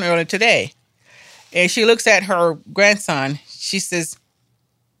the phone earlier today. And she looks at her grandson. She says,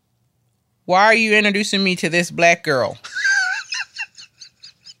 why are you introducing me to this black girl?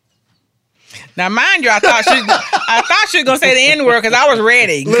 Now, mind you, I thought she was gonna say the N-word because I was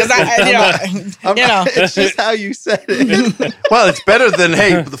ready. Because it's just how you said it. Well, it's better than,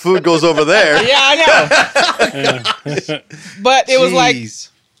 hey, the food goes over there. Yeah, I know. But it was like,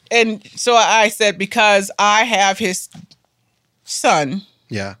 and so I said, because I have his son,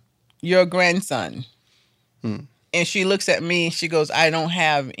 yeah, your grandson. And she looks at me and she goes, I don't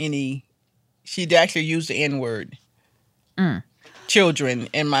have any. She'd actually used the N-word. Children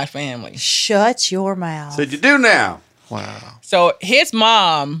in my family. Shut your mouth. So you do now. Wow. So his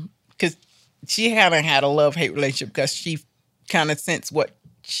mom, because she hadn't had a love-hate relationship because she kind of sensed what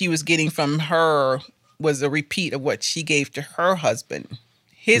she was getting from her was a repeat of what she gave to her husband,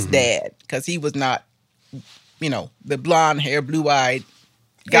 his dad, because he was not, the blonde hair, blue-eyed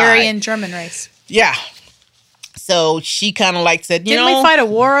guy. Aryan German race. Yeah. So she kind of said, Didn't we fight a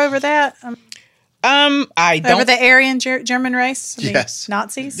war over that? I don't. Over the Aryan German race? Yes.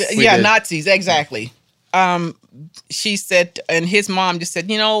 Nazis? We did. Nazis, exactly. She said, and his mom just said,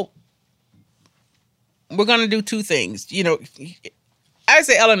 we're going to do two things. I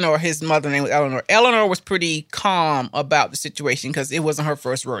say Eleanor, his mother's name was Eleanor. Eleanor was pretty calm about the situation because it wasn't her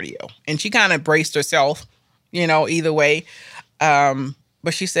first rodeo. And she kind of braced herself, either way. But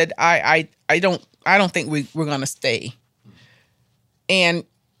she said, I don't think we're going to stay. And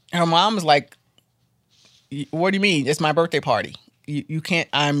her mom was like, what do you mean? It's my birthday party. You can't,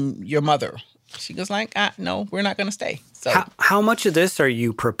 I'm your mother. She goes like, no, we're not going to stay. So how much of this are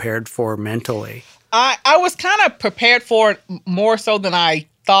you prepared for mentally? I was kind of prepared for it more so than I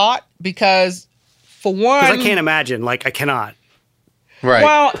thought because for one. Because I can't imagine, I cannot. Right.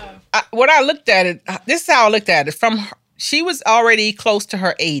 Well, what I looked at it, this is how I looked at it. She was already close to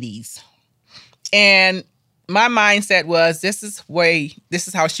her 80s. And my mindset was, this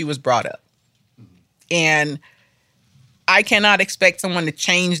is how she was brought up. And I cannot expect someone to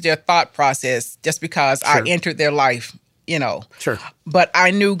change their thought process just because I entered their life, Sure. But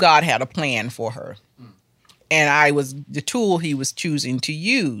I knew God had a plan for her. And I was the tool he was choosing to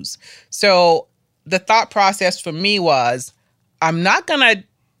use. So the thought process for me was, I'm not going to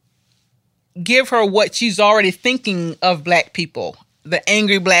give her what she's already thinking of black people. The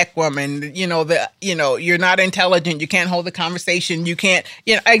angry black woman, you're not intelligent. You can't hold the conversation. You can't,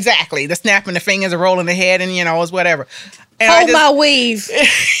 exactly. The snapping the fingers, the rolling the head, and, it's whatever. And hold my weave.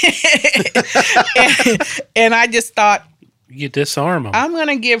 and I just thought, you disarm them. I'm going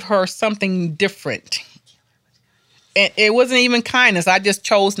to give her something different. And it wasn't even kindness. I just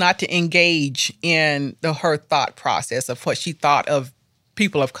chose not to engage in her thought process of what she thought of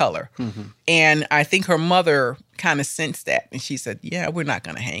people of color. Mm-hmm. And I think her mother kind of sensed that. And she said, yeah, we're not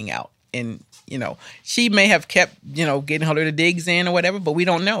going to hang out. And, she may have kept, getting her little digs in or whatever, but we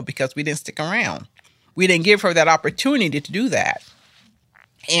don't know because we didn't stick around. We didn't give her that opportunity to do that.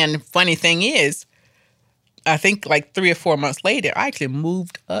 And funny thing is, I think 3 or 4 months later, I actually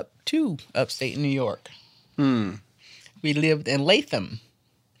moved up to upstate New York. We lived in Latham.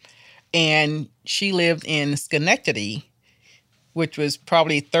 And she lived in Schenectady, which was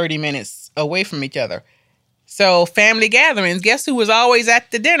probably 30 minutes away from each other. So family gatherings, guess who was always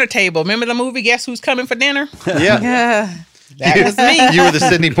at the dinner table? Remember the movie, Guess Who's Coming for Dinner? Yeah. That was me. You were the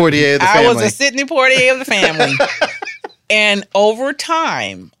Sidney Poitier of the family. I was the Sidney Poitier of the family. And over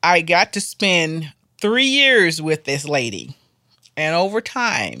time, I got to spend 3 years with this lady. And over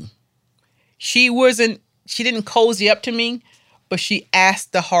time, she didn't cozy up to me, but she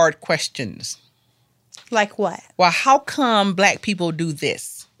asked the hard questions. Like what? Well, how come black people do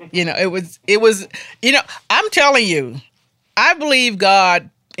this? It was, I'm telling you, I believe God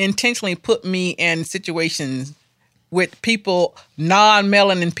intentionally put me in situations with people,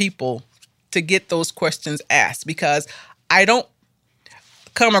 non-melanin people, to get those questions asked, because I don't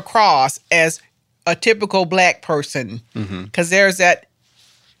come across as a typical black person, because there's that,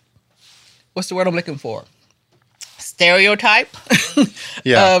 what's the word I'm looking for? Stereotype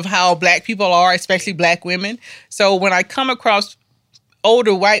of how black people are, especially black women. So when I come across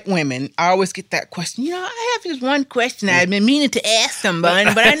older white women, I always get that question. I have this one question I've been meaning to ask somebody,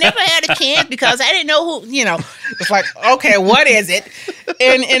 but I never had a chance because I didn't know who, It's like, okay, what is it?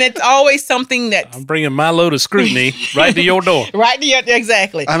 And it's always something that... I'm bringing my load of scrutiny right to your door. Right to your,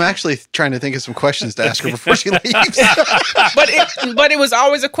 exactly. I'm actually trying to think of some questions to ask her before she leaves. But it was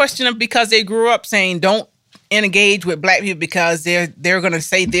always a question of, because they grew up saying, don't engage with black people because they're going to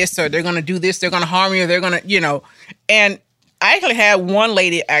say this, or they're going to do this, they're going to harm you, or they're going to, and I actually had one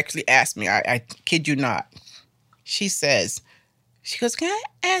lady actually ask me, I kid you not. She goes, can I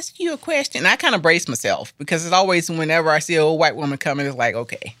ask you a question? And I kind of brace myself, because it's always, whenever I see an old white woman coming, it's like,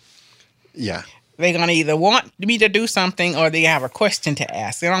 okay. Yeah. They're going to either want me to do something, or they have a question to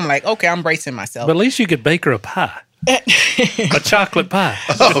ask. And I'm like, okay, I'm bracing myself. But at least you could bake her a pie. A chocolate pie.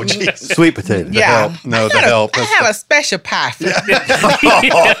 Oh, geez. Sweet potato. Yeah. The help. I have a special pie for you.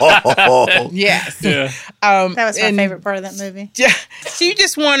 Yes. Yeah. That was my favorite part of that movie. Yeah. She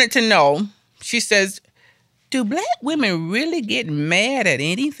just wanted to know, she says, do black women really get mad at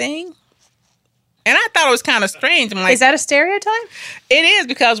anything? And I thought it was kind of strange. I'm like, Is that a stereotype? it is,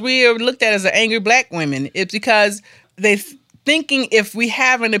 because we are looked at as an angry black women. It's because they're thinking if we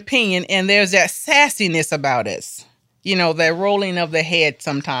have an opinion and there's that sassiness about us, that rolling of the head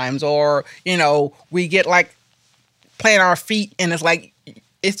sometimes, or, we get like playing our feet and it's like,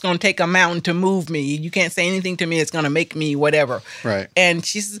 it's going to take a mountain to move me. You can't say anything to me. It's going to make me whatever. Right. And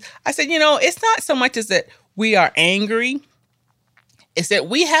I said, it's not so much as that we are angry. It's that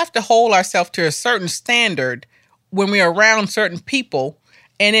we have to hold ourselves to a certain standard when we're around certain people.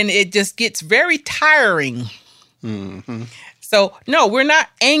 And then it just gets very tiring. Mm-hmm. So, no, we're not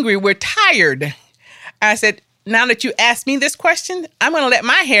angry. We're tired. I said, now that you asked me this question, I'm going to let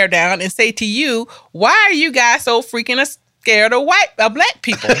my hair down and say to you, why are you guys so freaking scared of black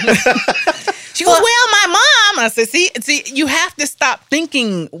people? She goes, well, my mom. I said, see, you have to stop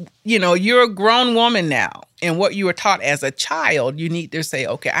thinking, you're a grown woman now. And what you were taught as a child, you need to say,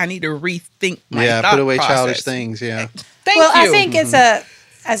 okay, I need to rethink my thought put away process. childish things, yeah. Thank you. I think it's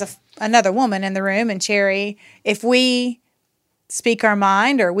another woman in the room, and Cherry, if we speak our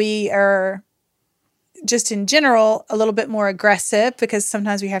mind, or we are just in general a little bit more aggressive, because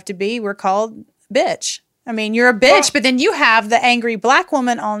sometimes we have to be, we're called bitch. I mean, you're a bitch, but then you have the angry black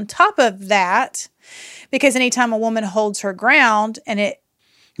woman on top of that, because anytime a woman holds her ground and it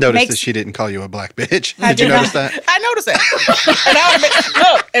Notice that she didn't call you a black bitch. Did you notice that? I noticed that.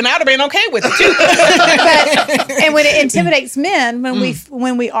 And I would have been okay with it too. And when it intimidates men,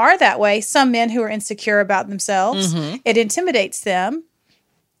 when we are that way, some men who are insecure about themselves, it intimidates them.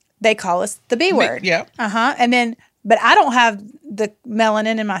 They call us the B word. Yeah. And then, but I don't have the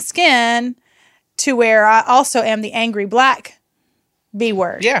melanin in my skin to where I also am the angry black B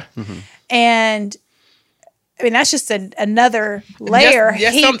word. Yeah. And I mean, that's just another layer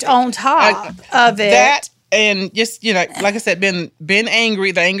heaped on top of it. That, and just, like I said, been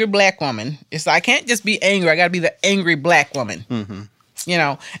angry, the angry black woman. It's I can't just be angry. I got to be the angry black woman.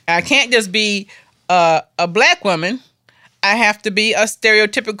 I can't just be a black woman. I have to be a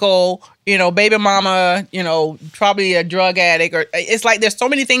stereotypical, baby mama, probably a drug addict. Or it's like there's so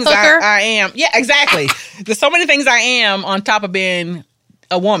many things I am. Yeah, exactly. There's so many things I am on top of being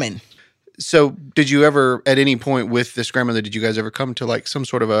a woman. So did you ever, at any point with this grandmother, did you guys ever come to like some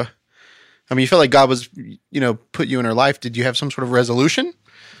sort of you felt like God was, put you in her life. Did you have some sort of resolution?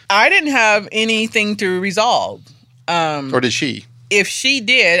 I didn't have anything to resolve. Or did she? If she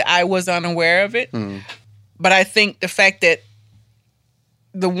did, I was unaware of it. But I think the fact that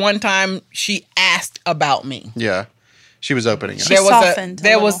the one time she asked about me. Yeah. She was opening up.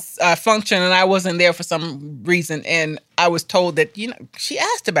 There was a function and I wasn't there for some reason. And I was told that, she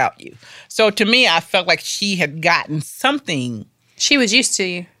asked about you. So to me, I felt like she had gotten something. She was used to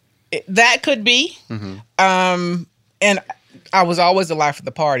you. That could be. And I was always the life of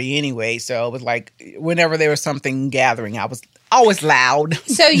the party anyway. So it was like whenever there was something gathering, I was always loud.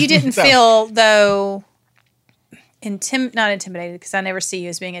 So you didn't feel, though, not intimidated, because I never see you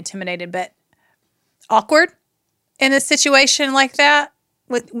as being intimidated, but awkward in a situation like that,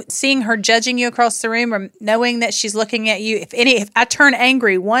 with seeing her judging you across the room, or knowing that she's looking at you? If I turn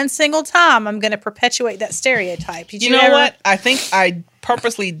angry one single time, I'm going to perpetuate that stereotype. Did you know what? I think I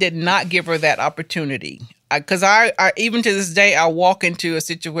purposely did not give her that opportunity. Because I even to this day, I walk into a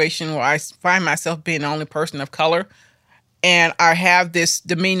situation where I find myself being the only person of color, and I have this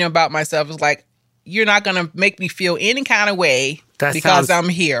demeanor about myself. It's like, you're not going to make me feel any kind of way because I'm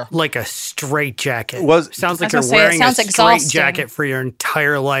here. Like a straitjacket. Sounds like you're wearing a straitjacket for your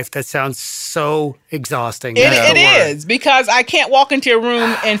entire life. That sounds so exhausting. It is, because I can't walk into a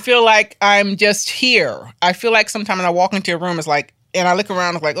room and feel like I'm just here. I feel like sometimes when I walk into a room, it's like, and I look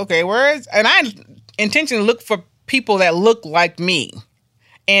around, it's like, okay, where is, and I intentionally look for people that look like me.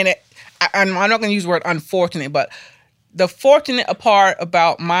 And I'm not going to use the word unfortunate, but the fortunate part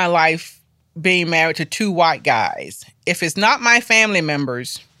about my life being married to 2 white guys, if it's not my family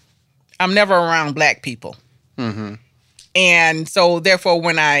members, I'm never around black people. Mm-hmm. And so therefore,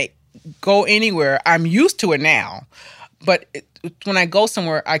 when I go anywhere, I'm used to it now. But when I go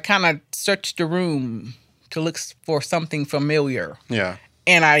somewhere, I kind of search the room to look for something familiar. Yeah.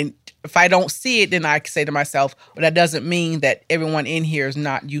 And if I don't see it, then I say to myself, but that doesn't mean that everyone in here is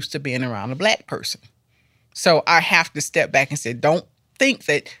not used to being around a black person. So I have to step back and say, don't think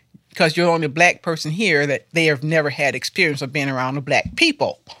that because you're the only black person here that they have never had experience of being around the black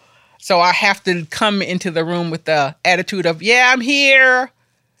people. So I have to come into the room with the attitude of, yeah, I'm here.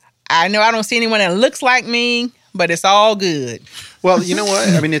 I know I don't see anyone that looks like me, but it's all good. Well, you know what?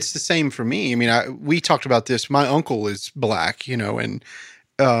 I mean, it's the same for me. I mean, we talked about this. My uncle is black, and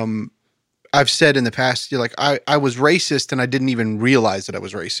I've said in the past, I was racist and I didn't even realize that I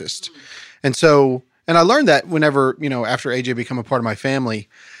was racist. And so, and I learned that whenever, after AJ became a part of my family,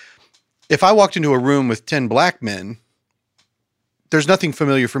 if I walked into a room with 10 black men, there's nothing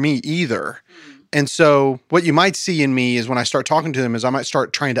familiar for me either. And so what you might see in me is when I start talking to them is I might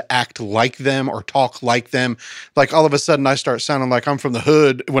start trying to act like them or talk like them. Like all of a sudden I start sounding like I'm from the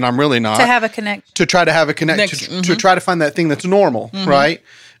hood when I'm really not. To have a connect. To try to have a connect. To try to find that thing that's normal, right?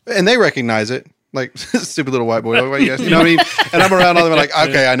 And they recognize it. Like, stupid little white boy. What you guys, you know what I mean? And I'm around all them like,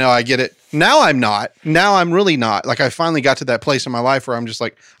 okay, I know, I get it. Now I'm not. Now I'm really not. Like, I finally got to that place in my life where I'm just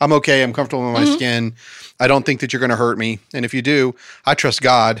like, I'm okay. I'm comfortable in my skin. I don't think that you're going to hurt me. And if you do, I trust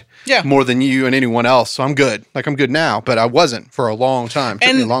God more than you and anyone else. So I'm good. Like, I'm good now. But I wasn't for a long time. It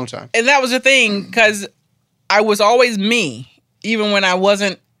took me a long time. And that was the thing, because I was always me, even when I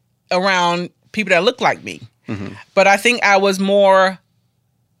wasn't around people that looked like me. Mm-hmm. But I think I was more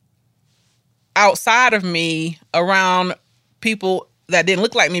outside of me around people that didn't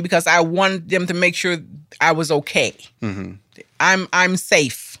look like me because I wanted them to make sure I was okay. Mm-hmm. I'm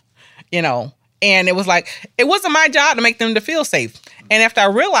safe, and it was like, it wasn't my job to make them to feel safe. And after I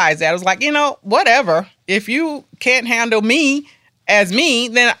realized that, I was like, whatever, if you can't handle me as me,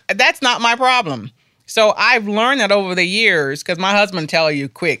 then that's not my problem. So I've learned that over the years, because my husband tell you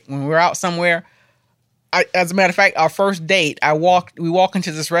quick, when we're out somewhere, as a matter of fact, our first date, we walk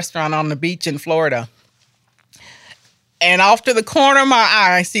into this restaurant on the beach in Florida. And off to the corner of my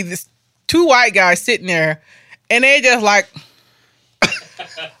eye, I see this 2 white guys sitting there, and they just like,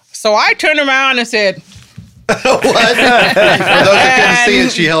 so I turned around and said, what? For those that couldn't see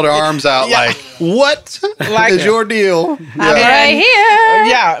it, she held her arms out like, what is your deal? I'm right here.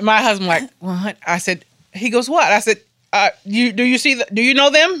 Yeah, my husband like, what? I said, he goes, what? I said, do you know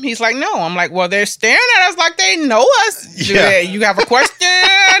them? He's like, no. I'm like, well, they're staring at us like they know us. You have a question?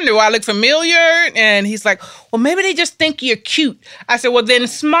 Do I look familiar? And he's like, well, maybe they just think you're cute. I said, well, then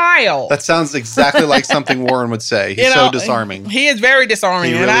smile. That sounds exactly like something Warren would say. He's so disarming. He is very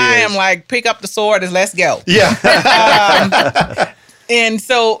disarming. Really and I am like, pick up the sword and let's go. Yeah. And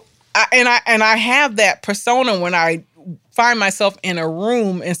so, I have that persona when I find myself in a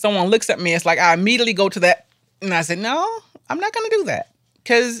room and someone looks at me. It's like I immediately go to that. And I said, no, I'm not going to do that.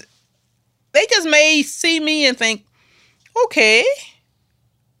 Because they just may see me and think, okay,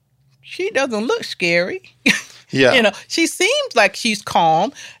 she doesn't look scary. Yeah. She seems like she's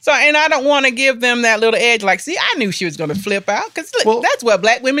calm. So, and I don't want to give them that little edge. Like, see, I knew she was going to flip out. Because that's what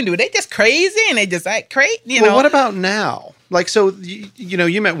black women do. They just crazy and they just act crazy, Well, what about now? Like, so,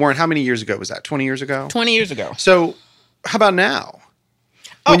 you met Warren, how many years ago was that? 20 years ago? 20 years ago. So, how about now?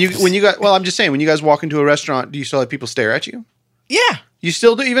 When you guys, I'm just saying, when you guys walk into a restaurant, do you still have people stare at you? Yeah. You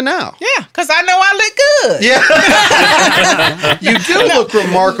still do even now? Yeah, because I know I look Yeah. good. You do look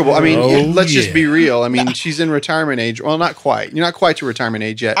remarkable. I mean, let's just be real. I mean, she's in retirement age. Well, not quite. You're not quite to retirement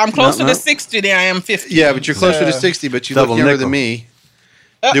age yet. I'm closer to 60 than I am 50. Yeah, but you're closer to 60, but you look younger than me.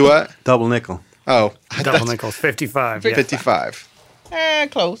 Do what? Double nickel. Oh, Double nickels, 55. Yeah. 55.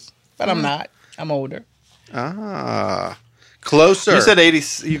 Close, but I'm not. I'm older. Ah, closer. You said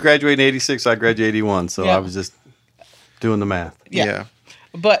 80. You graduated in 86. I graduated 81. So Yeah. I was just doing the math. Yeah.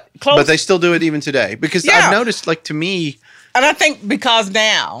 But close. But they still do it even today because Yeah. I've noticed, like, to me, And I think because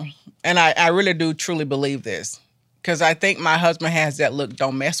now, and I really do truly believe this, because I think my husband has that look,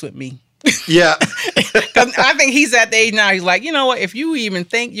 don't mess with me. yeah, Because I think he's at the age now, he's like, you know what, if you even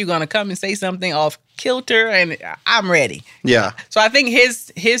think you're going to come and say something off kilter, and I'm ready. yeah. So I think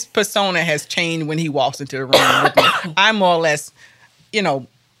his persona has changed when he walks into the room with me. I'm more or less,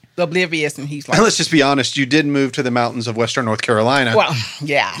 oblivious, and he's like, And let's just be honest, you did move to the mountains of Western North Carolina. well,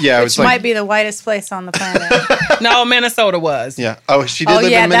 yeah. yeah, it Which was like, might be the whitest place on the planet. No, Minnesota was. yeah. Oh, she did Oh,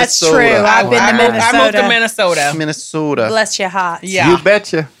 live yeah, in that's Minnesota. true. I've been to I moved to Minnesota. Minnesota. Minnesota. Bless your heart. Yeah. You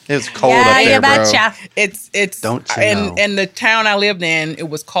betcha. It was cold Yeah, up there, you bro. betcha. It's Don't you and know? and the town I lived in, it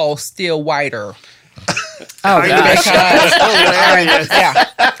was called Still Whiter. Oh, gosh. Because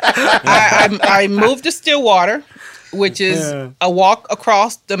I moved to Stillwater, which is a walk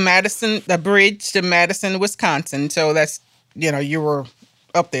across the bridge to Madison, Wisconsin. So that's you were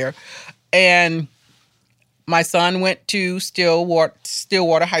up there, and my son went to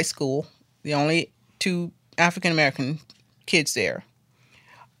Stillwater High School, the only 2 African American kids there.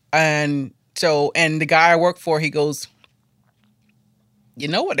 And so, and the guy I work for, he goes, you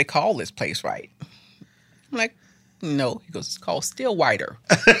know what they call this place, right? I'm like, no. He goes, it's called Still Whiter.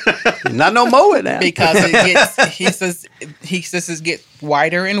 Not no more now. Because he says it gets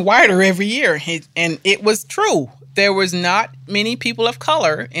whiter and whiter every year. And it was true. There was not many people of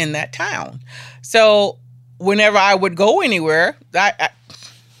color in that town. So whenever I would go anywhere,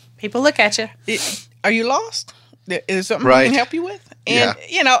 People look at you. are you lost? Is there something Right. I can help you with? And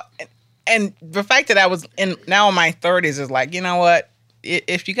and the fact that I was now in my 30s is like, you know what?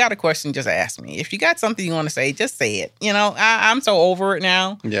 If you got a question, just ask me. If you got something you want to say, just say it. I'm so over it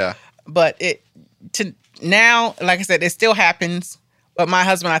now. Yeah. But now, like I said, it still happens. But my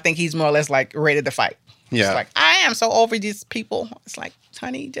husband, I think he's more or less like ready to fight. Yeah. It's like, I am so over these people. It's like,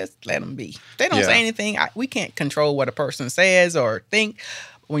 honey, just let them be. If they don't Yeah. say anything, we can't control what a person says or think.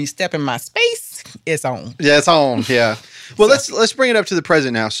 When you step in my space, it's on. Yeah, it's on. Yeah. Well, let's bring it up to the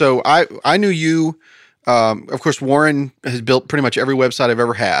present now. So I knew you. Of course, Warren has built pretty much every website I've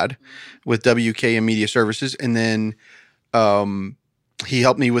ever had with WKM Media Services, and then he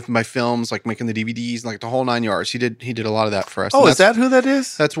helped me with my films, like making the DVDs, like the whole 9 yards. He did a lot of that for us. Oh, And is that who that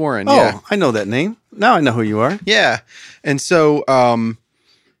is? that's Warren? Oh, Yeah, I know that name. Now I know who you are. yeah. And so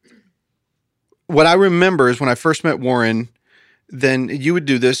what I remember is when I first met Warren, then you would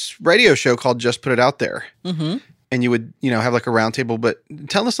do this radio show called Just Put It Out There. Mm-hmm. And you would, have like a round table. But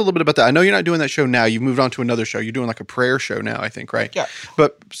tell us a little bit about that. I know you're not doing that show now. You've moved on to another show. You're doing like a prayer show now, I think, right? Yeah.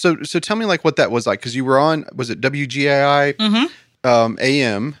 But so tell me like what that was like, because you were on, was it WGII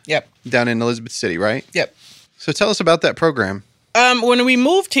AM Yep. down in Elizabeth City, right? Yep. So tell us about that program. When we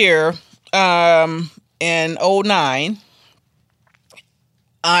moved here in 2009,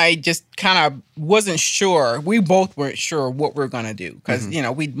 I just kind of wasn't sure. We both weren't sure what we were going to do because,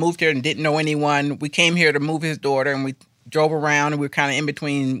 we'd moved here and didn't know anyone. We came here to move his daughter and we drove around and we were kind of in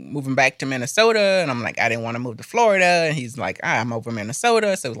between moving back to Minnesota. And I'm like, I didn't want to move to Florida. And he's like, I'm over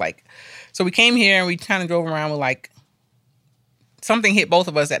Minnesota. So we came here and we kind of drove around with like, something hit both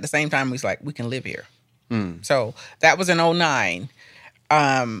of us at the same time. We was like, we can live here. So that was in 2009.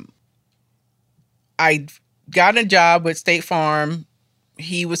 I got a job with State Farm.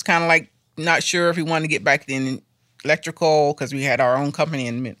 He was kind of like not sure if he wanted to get back in electrical because we had our own company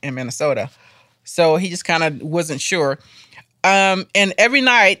in Minnesota. So he just kind of wasn't sure. And every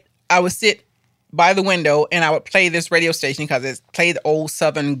night I would sit by the window and I would play this radio station because it played old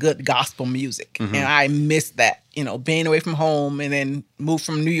Southern good gospel music. And I missed that, being away from home and then moved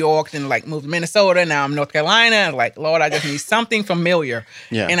from New York and like moved to Minnesota. Now I'm North Carolina. And like, Lord, I just need something familiar.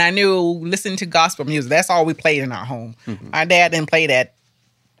 Yeah. And I knew listening to gospel music, that's all we played in our home. Our dad didn't play that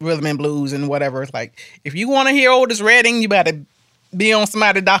rhythm and blues and whatever. It's like, if you want to hear Otis Redding, you better be on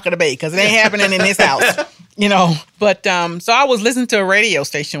somebody's dock of the bay because it ain't happening in this house, But so I was listening to a radio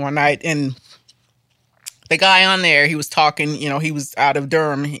station one night and the guy on there, he was talking, he was out of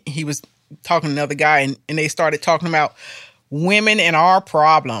Durham. He was talking to another guy and they started talking about women and our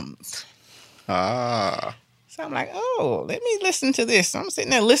problems. Ah. So I'm like, oh, let me listen to this. I'm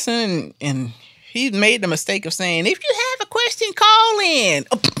sitting there listening and he made the mistake of saying, if you have a question, call in.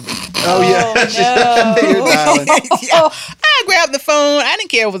 Oh, yeah. no. You're dialing. Yeah. I grabbed the phone. I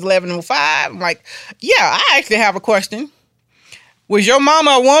didn't care if it was 11:05. I'm like, yeah, I actually have a question. Was your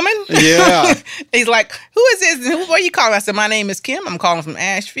mama a woman? Yeah. He's like, who is this? And where are you calling? I said, my name is Kim. I'm calling from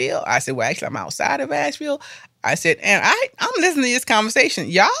Asheville. I said, well, actually, I'm outside of Asheville. I said, and I'm listening to this conversation.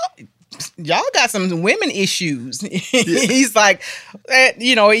 Y'all got some women issues. He's like,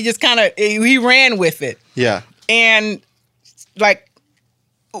 he just kind of, he ran with it. Yeah. And like,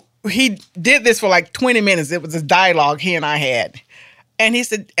 he did this for like 20 minutes. It was a dialogue he and I had. And he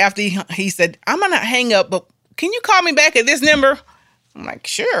said, after he said, I'm going to hang up, but can you call me back at this number? I'm like,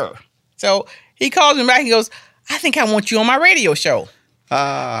 sure. So he calls me back. He goes, I think I want you on my radio show.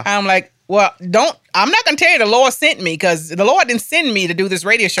 I'm like, well, I'm not going to tell you the Lord sent me, because the Lord didn't send me to do this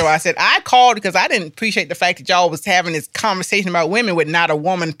radio show. I said, I called because I didn't appreciate the fact that y'all was having this conversation about women with not a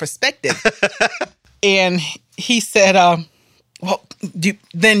woman perspective. And he said, well,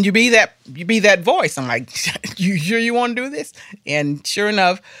 then you be that voice. I'm like, you sure you want to do this? And sure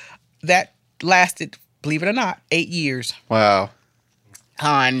enough, that lasted, believe it or not, 8 years. Wow.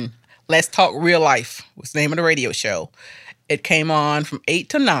 On Let's Talk Real Life was the name of the radio show. It came on from 8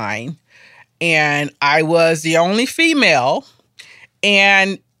 to 9, and I was the only female,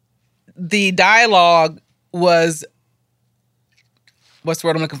 and the dialogue was, what's the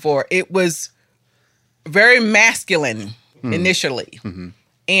word I'm looking for? It was very masculine initially. Mm-hmm.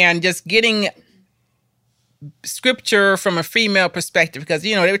 And just getting scripture from a female perspective, because,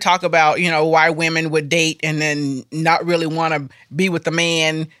 they would talk about, why women would date and then not really want to be with the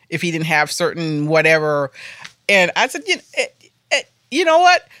man if he didn't have certain whatever. And I said, you know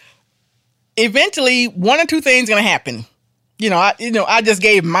what? Eventually, one or two things going to happen. I just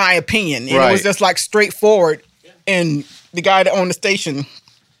gave my opinion. And It was just like straightforward. And the guy that owned the station,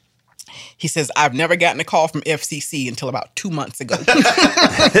 he says, I've never gotten a call from FCC until about 2 months ago.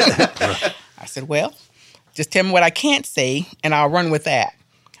 I said, well, just tell me what I can't say, and I'll run with that.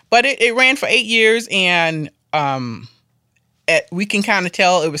 But it ran for 8 years, and we can kind of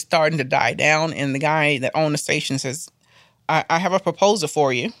tell it was starting to die down. And the guy that owned the station says, I have a proposal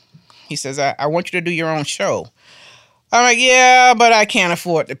for you. He says, I want you to do your own show. I'm like, yeah, but I can't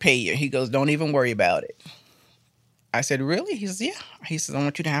afford to pay you. He goes, don't even worry about it. I said, really? He says, yeah. He says, I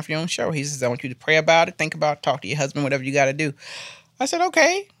want you to have your own show. He says, I want you to pray about it, think about it, talk to your husband, whatever you got to do. I said,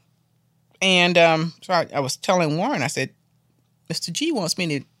 okay. And so I was telling Warren, I said, Mr. G wants me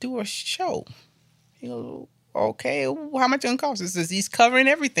to do a show. He goes, okay, how much it going to cost? He says, he's covering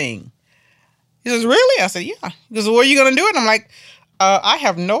everything. He says, really? I said, yeah. He goes, well, where are you going to do it? I'm like, I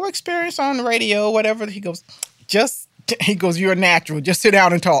have no experience on the radio, whatever. He goes, you're a natural. Just sit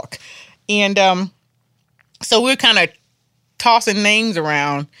down and talk. And so we're kind of tossing names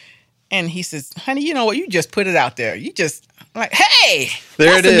around. And he says, honey, you know what? You just put it out there. I'm like, hey,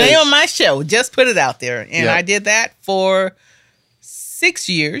 that's the name of my show. Just put it out there. And I did that for 6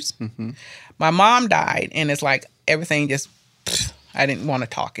 years. Mm-hmm. My mom died, and it's like everything just, I didn't want to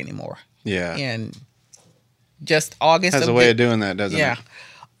talk anymore. Yeah. And just August. Has a way of doing that, doesn't it? Yeah.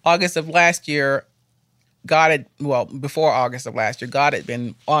 August of last year, before August of last year, God had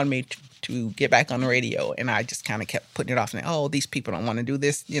been on me to get back on the radio. And I just kind of kept putting it off. And, these people don't want to do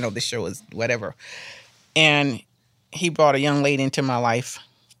this. This show is whatever. And he brought a young lady into my life.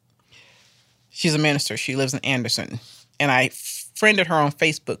 She's a minister. She lives in Anderson. And I friended her on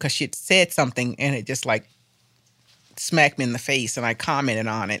Facebook because she had said something, and it just like smacked me in the face. And I commented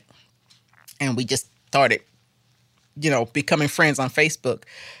on it. And we just started, becoming friends on Facebook.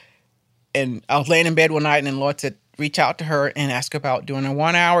 And I was laying in bed one night, and the Lord said, reach out to her and ask her about doing a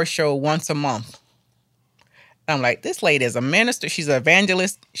 1-hour show once a month. And I'm like, this lady is a minister. She's an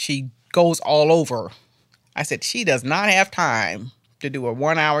evangelist. She goes all over. I said, she does not have time to do a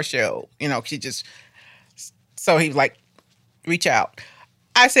 1-hour show. She just, so he was like, reach out.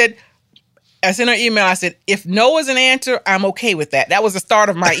 I sent her email. I said, if no is an answer, I'm okay with that. That was the start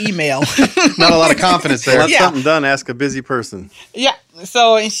of my email. Not a lot of confidence there. Let something done. Ask a busy person. Yeah.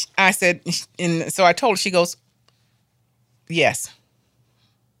 So I said, and so I told her, she goes, yes.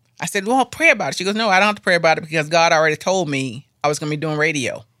 I said, well, pray about it. She goes, no, I don't have to pray about it because God already told me I was going to be doing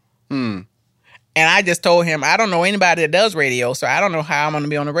radio. And I just told him, I don't know anybody that does radio, so I don't know how I'm going to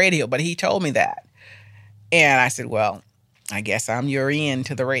be on the radio, but he told me that. And I said, well, I guess I'm your in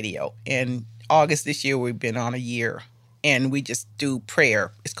to the radio. In August this year, we've been on a year, and we just do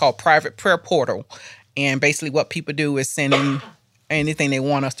prayer. It's called Private Prayer Portal. And basically what people do is send in anything they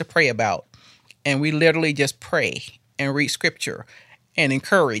want us to pray about. And we literally just pray and read scripture and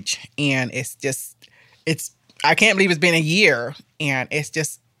encourage. And I can't believe it's been a year. And it's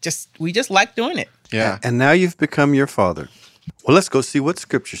just we just like doing it. Yeah. And now you've become your father. Well, let's go see what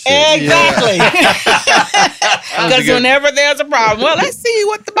Scripture says. Exactly. Because whenever there's a problem, well, let's see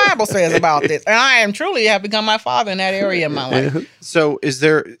what the Bible says about this. And I am truly have become my father in that area of my life. So is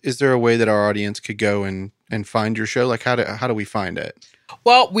there a way that our audience could go and find your show? Like how do we find it?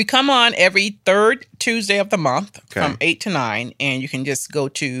 Well, we come on every third Tuesday of the month from 8 to 9, and you can just go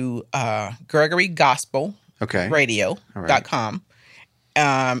to GregoryGospelRadio.com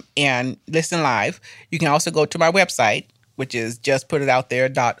and listen live. You can also go to my website, which is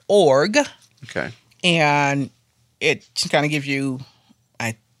justputitout.org. Okay. And it kind of gives you,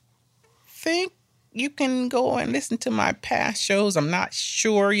 I think you can go and listen to my past shows. I'm not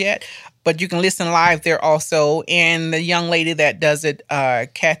sure yet, but you can listen live there also. And the young lady that does it,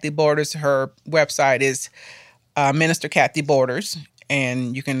 Kathy Borders, her website is Minister Kathy Borders,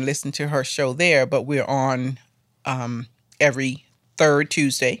 and you can listen to her show there. But we're on every third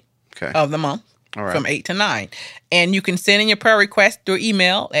Tuesday of the month from 8 to 9. And you can send in your prayer request through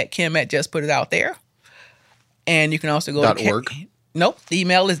email at Kim@JustPutItOutThere. And you can also go to .org? Nope. The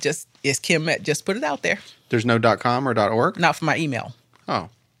email is Kim@JustPutItOutThere. There's no .com or .org? Not for my email. Oh.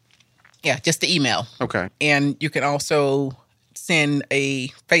 Yeah, just the email. Okay. And you can also send a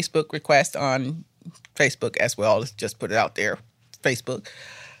Facebook request on Facebook as well. Let's just put it out there, Facebook.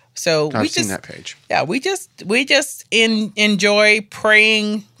 So I've seen that page. Yeah, we just enjoy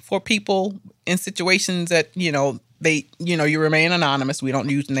praying for people in situations that, you remain anonymous. We don't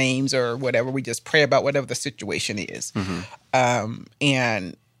use names or whatever. We just pray about whatever the situation is. Mm-hmm.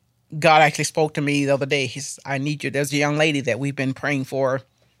 And God actually spoke to me the other day. He says, I need you. There's a young lady that we've been praying for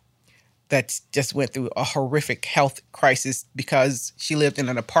that just went through a horrific health crisis because she lived in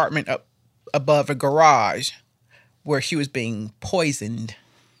an apartment up above a garage where she was being poisoned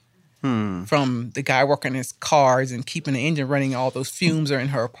from the guy working his cars and keeping the engine running. All those fumes are in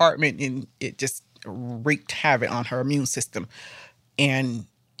her apartment, and it just wreaked havoc on her immune system. And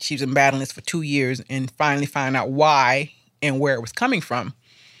she's been battling this for 2 years and finally found out why and where it was coming from.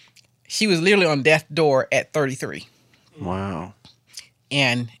 She was literally on death's door at 33. Wow.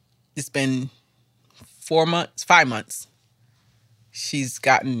 And it's been 5 months. She's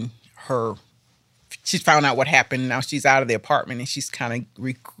found out what happened. Now she's out of the apartment and she's kind of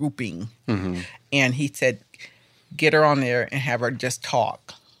regrouping. Mm-hmm. And he said, get her on there and have her just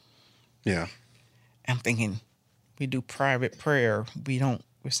talk. Yeah. I'm thinking, we do private prayer.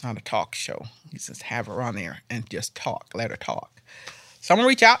 It's not a talk show. He says, have her on there and just talk. Let her talk. So I'm going to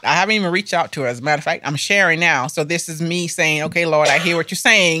reach out. I haven't even reached out to her. As a matter of fact, I'm sharing now. So this is me saying, okay, Lord, I hear what you're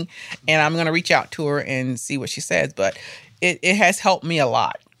saying. And I'm going to reach out to her and see what she says. But it has helped me a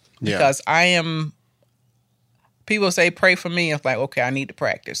lot. Yeah. Because people say, pray for me. I'm like, okay, I need to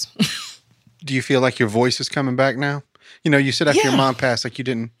practice. Do you feel like your voice is coming back now? You said after your mom passed, like you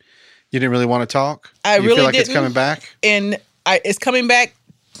didn't really want to talk. I you really feel like didn't. It's coming back? And it's coming back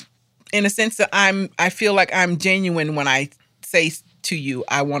in a sense that I feel like I'm genuine when I say to you,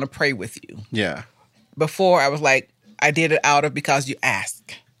 I want to pray with you. Yeah. Before I was like, I did it out of because you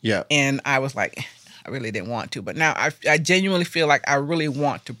asked. Yeah. And I was like, I really didn't want to. But now I genuinely feel like I really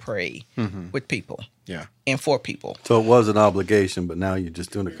want to pray with people. Yeah. And for people. So it was an obligation, but now you're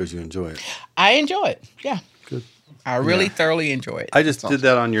just doing it because you enjoy it. I enjoy it. Yeah. Good. I really thoroughly enjoy it. I just did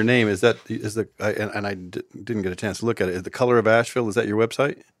that on your name. I didn't get a chance to look at it. Is the Color of Asheville, is that your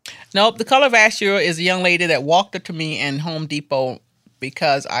website? Nope. The Color of Asheville is a young lady that walked up to me in Home Depot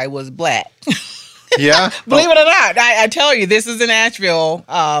because I was black. Yeah. Believe it or not. I tell you, this is in Asheville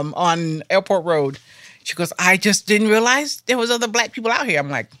on Airport Road. She goes, I just didn't realize there was other black people out here. I'm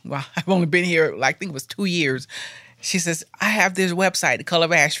like, well, I've only been here, I think it was 2 years. She says, I have this website, The Color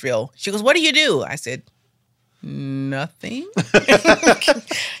of Asheville. She goes, what do you do? I said, nothing.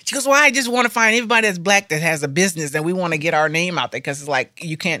 She goes, well, I just want to find everybody that's black that has a business and we want to get our name out there because it's like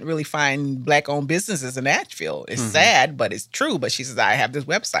you can't really find black-owned businesses in Asheville. It's sad, but it's true. But she says, I have this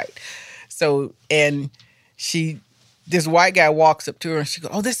website. So, and this white guy walks up to her and she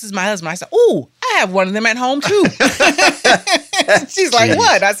goes, oh, this is my husband. I said, oh, I have one of them at home too. She's like,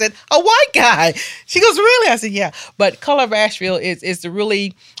 what? I said, a white guy. She goes, really? I said, yeah. But Color of Asheville is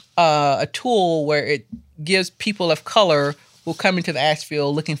really a tool where it gives people of color who come into the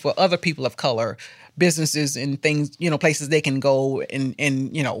Asheville looking for other people of color, businesses and things, places they can go and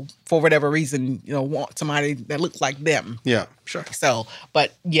for whatever reason, want somebody that looks like them. Yeah, sure. So,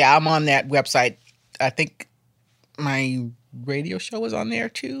 but yeah, I'm on that website. I think my radio show is on there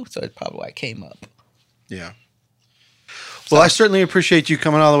too, so it probably why it came up. Yeah. Well, I certainly appreciate you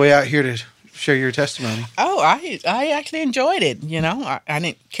coming all the way out here to share your testimony. Oh, I actually enjoyed it. I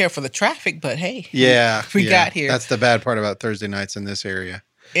didn't care for the traffic, but hey, yeah, we got here. That's the bad part about Thursday nights in this area.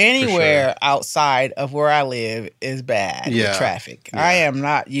 anywhere outside of where I live is bad with traffic. Yeah. I am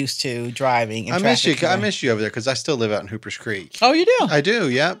not used to driving in traffic. I miss you over there because I still live out in Hoopers Creek. Oh, you do? I do,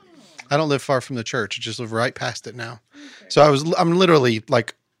 yep. I don't live far from the church. I just live right past it now. So I'm literally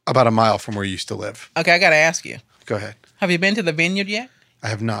like about a mile from where you used to live. Okay, I got to ask you. Go ahead. Have you been to the vineyard yet? I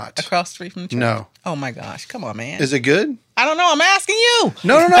have not. Across the street from the church? No. Oh my gosh, come on, man. Is it good? I don't know. I'm asking you.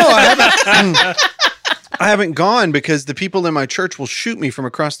 No, I haven't. I haven't gone because the people in my church will shoot me from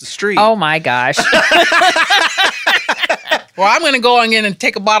across the street. Oh my gosh. Well, I'm going to go in and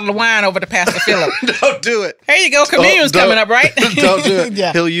take a bottle of wine over to Pastor Philip. Don't do it. Here you go. Communion's coming up, right? Don't do it.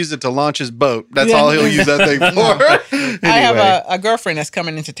 Yeah. He'll use it to launch his boat. That's all he'll use that thing for. Anyway. I have a girlfriend that's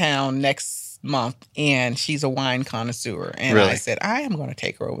coming into town next month, and she's a wine connoisseur. And Really? I said, I am going to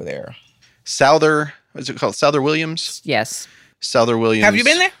take her over there. Souther, what's it called? Souther Williams? Yes. Souther Williams. Have you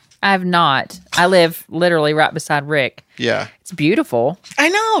been there? I have not. I live literally right beside Rick. Yeah. It's beautiful. I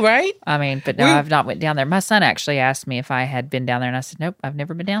know, right? I mean, but no, I've not went down there. My son actually asked me if I had been down there, and I said, nope, I've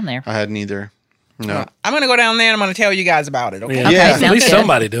never been down there. I hadn't either. No. I'm going to go down there and I'm going to tell you guys about it. Okay. Yeah. Okay, Yeah. At sounds least good.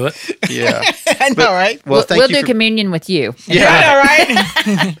 somebody do it. Yeah. I know, right? Well, thank We'll you do for, communion with you. Yeah. All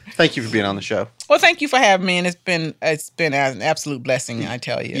right. Thank you for being on the show. Well, thank you for having me, and it's been an absolute blessing, I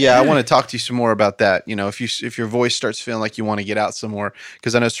tell you. Yeah, I want to talk to you some more about that. You know, if your voice starts feeling like you want to get out some more,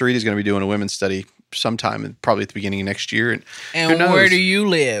 because I know Sarita's going to be doing a women's study sometime, probably at the beginning of next year. And who knows? Where do you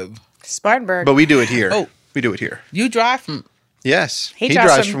live? Spartanburg. But we do it here. Oh. We do it here. You drive from. Yes. He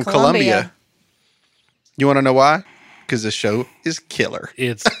drives from Columbia. You want to know why? Because the show is killer.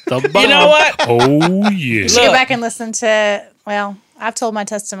 It's the bomb. You know what? Oh, yeah. You should go back and listen to, well, I've told my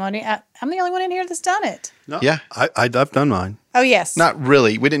testimony. I'm the only one in here that's done it. No, Yeah. I've done mine. Oh, yes. Not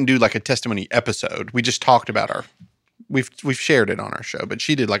really. We didn't do like a testimony episode. We just talked about we've shared it on our show, but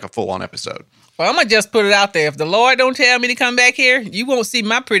she did like a full-on episode. Well, I'm going to just put it out there. If the Lord don't tell me to come back here, you won't see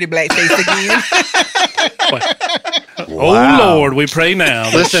my pretty black face again. Oh, Lord, we pray now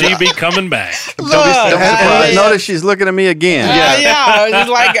that Listen, she be coming back. Don't be surprised. Notice she's looking at me again. Yeah. It's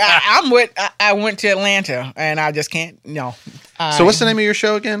like I went to Atlanta and I just can't, no. So what's the name of your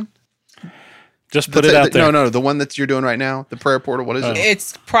show again? Just put it out there. No, the one that you're doing right now, the prayer portal. What is it?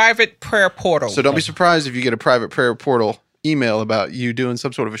 It's Private Prayer Portal. So don't be surprised if you get a private prayer portal email about you doing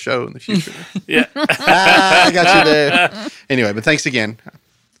some sort of a show in the future. Yeah. I got you there. Anyway, but thanks again.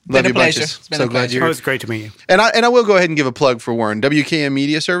 Love been a you pleasure. bunches. It's been So a glad pleasure. you're Oh, here. it's great to meet you. And I will go ahead and give a plug for Warren. WKM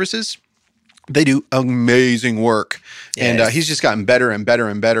Media Services. They do amazing work. And Yes. he's just gotten better and better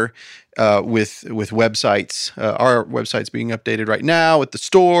and better with websites. Our website's being updated right now with the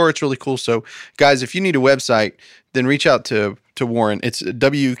store. It's really cool. So, guys, if you need a website, then reach out to Warren. It's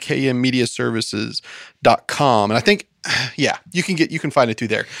wkmmediaservices.com. And I think, yeah, you can find it through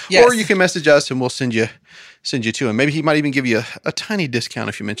there. Yes. Or you can message us and we'll send you to him. Maybe he might even give you a tiny discount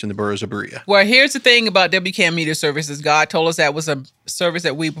if you mention the Burroughs of Berea. Well, here's the thing about WCAM Media Services. God told us that was a service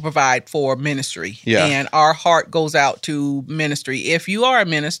that we provide for ministry. Yeah. And our heart goes out to ministry. If you are a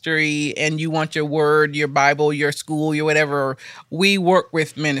ministry and you want your word, your Bible, your school, your whatever, we work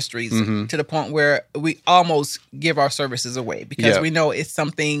with ministries to the point where we almost give our services away because Yeah. we know it's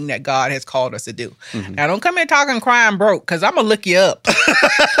something that God has called us to do. Now, don't come here talking crying broke because I'm going to look you up.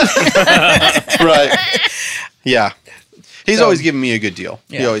 Right. Yeah. He's So- always given me a good deal.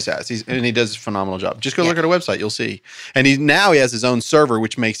 He Yeah. always has. And he does a phenomenal job. Just go look at our website. You'll see. And now he has his own server,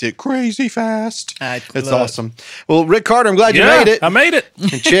 which makes it crazy fast. It's love it. awesome. Well, Rick Carter, I'm glad you Yeah, made it. I made it.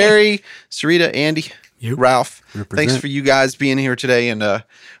 And Jerry, Sarita, Andy, Ralph, Represent. thanks for you guys being here today. And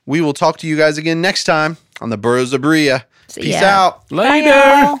we will talk to you guys again next time on the Burroughs of Berea. See Peace ya. out.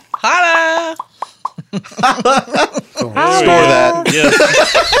 Later. Holla! Store that.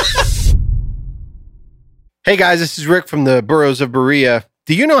 Yes. Hey guys, this is Rick from the Burroughs of Berea.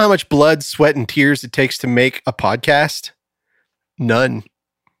 Do you know how much blood, sweat, and tears it takes to make a podcast? None.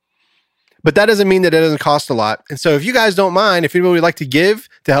 But that doesn't mean that it doesn't cost a lot. And so if you guys don't mind, if anybody would like to give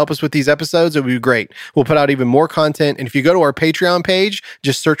to help us with these episodes, it would be great. We'll put out even more content. And if you go to our Patreon page,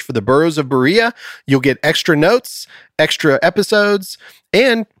 just search for the Burroughs of Berea, you'll get extra notes, extra episodes,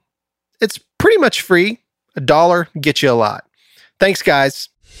 and it's pretty much free. $1 gets you a lot. Thanks, guys.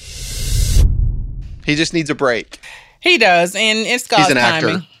 He just needs a break. He does, and it's God's He's an actor.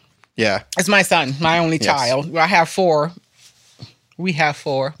 timing. Yeah. It's my son, my only Yes. child. I have 4. We have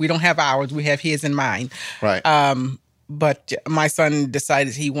 4. We don't have ours. We have his and mine. Right. But my son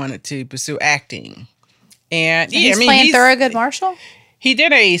decided he wanted to pursue acting. And He's playing Thurgood Marshall? He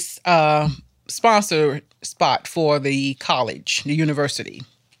did a sponsor spot for the college, the university.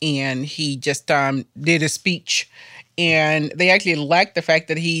 And he just did a speech And they actually liked the fact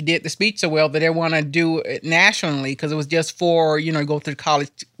that he did the speech so well that they want to do it nationally, because it was just for, go to the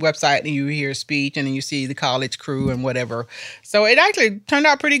college website and you hear a speech and then you see the college crew and whatever. So it actually turned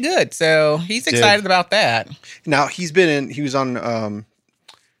out pretty good. So he's excited about that. Now he was on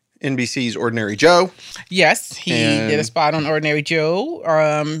NBC's Ordinary Joe. Yes, he did a spot on Ordinary Joe.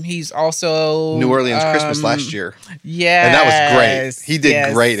 He's also New Orleans Christmas last year. Yeah, and that was great. He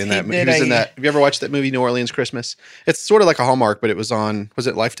did great in that movie. He was in that. Have you ever watched that movie, New Orleans Christmas? It's sort of like a Hallmark, but it was on. Was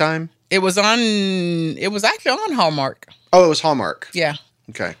it Lifetime? It was actually on Hallmark. Oh, it was Hallmark. Yeah.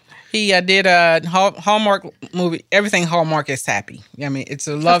 Okay. He did a Hallmark movie. Everything Hallmark is happy. I mean, it's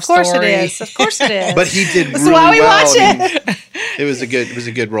a love story. Of course it is. Of course it is. But he did That's really why we well. watch it. It was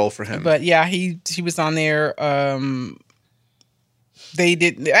a good role for him. But yeah, he was on there.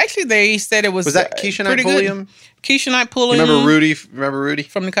 They said it was. Was that Keisha Knight Pulliam? Keisha Knight Pulliam. Remember Rudy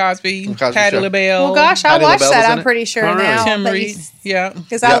from the Cosby? Cosby Patti Show. LaBelle. Well, gosh, I Patti watched LaBelle that. was in I'm it? pretty sure Oh, really? now. Tim Reed. Yeah.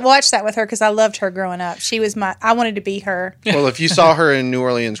 Because I watched that with her because I loved her growing up. She was I wanted to be her. Well, if you saw her in New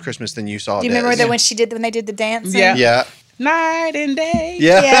Orleans Christmas, then you saw. Do you remember Des. that when they did the dance? Yeah. Yeah. Night and day.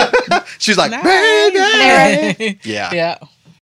 Yeah. She's like, Night baby. and day. Yeah. Yeah.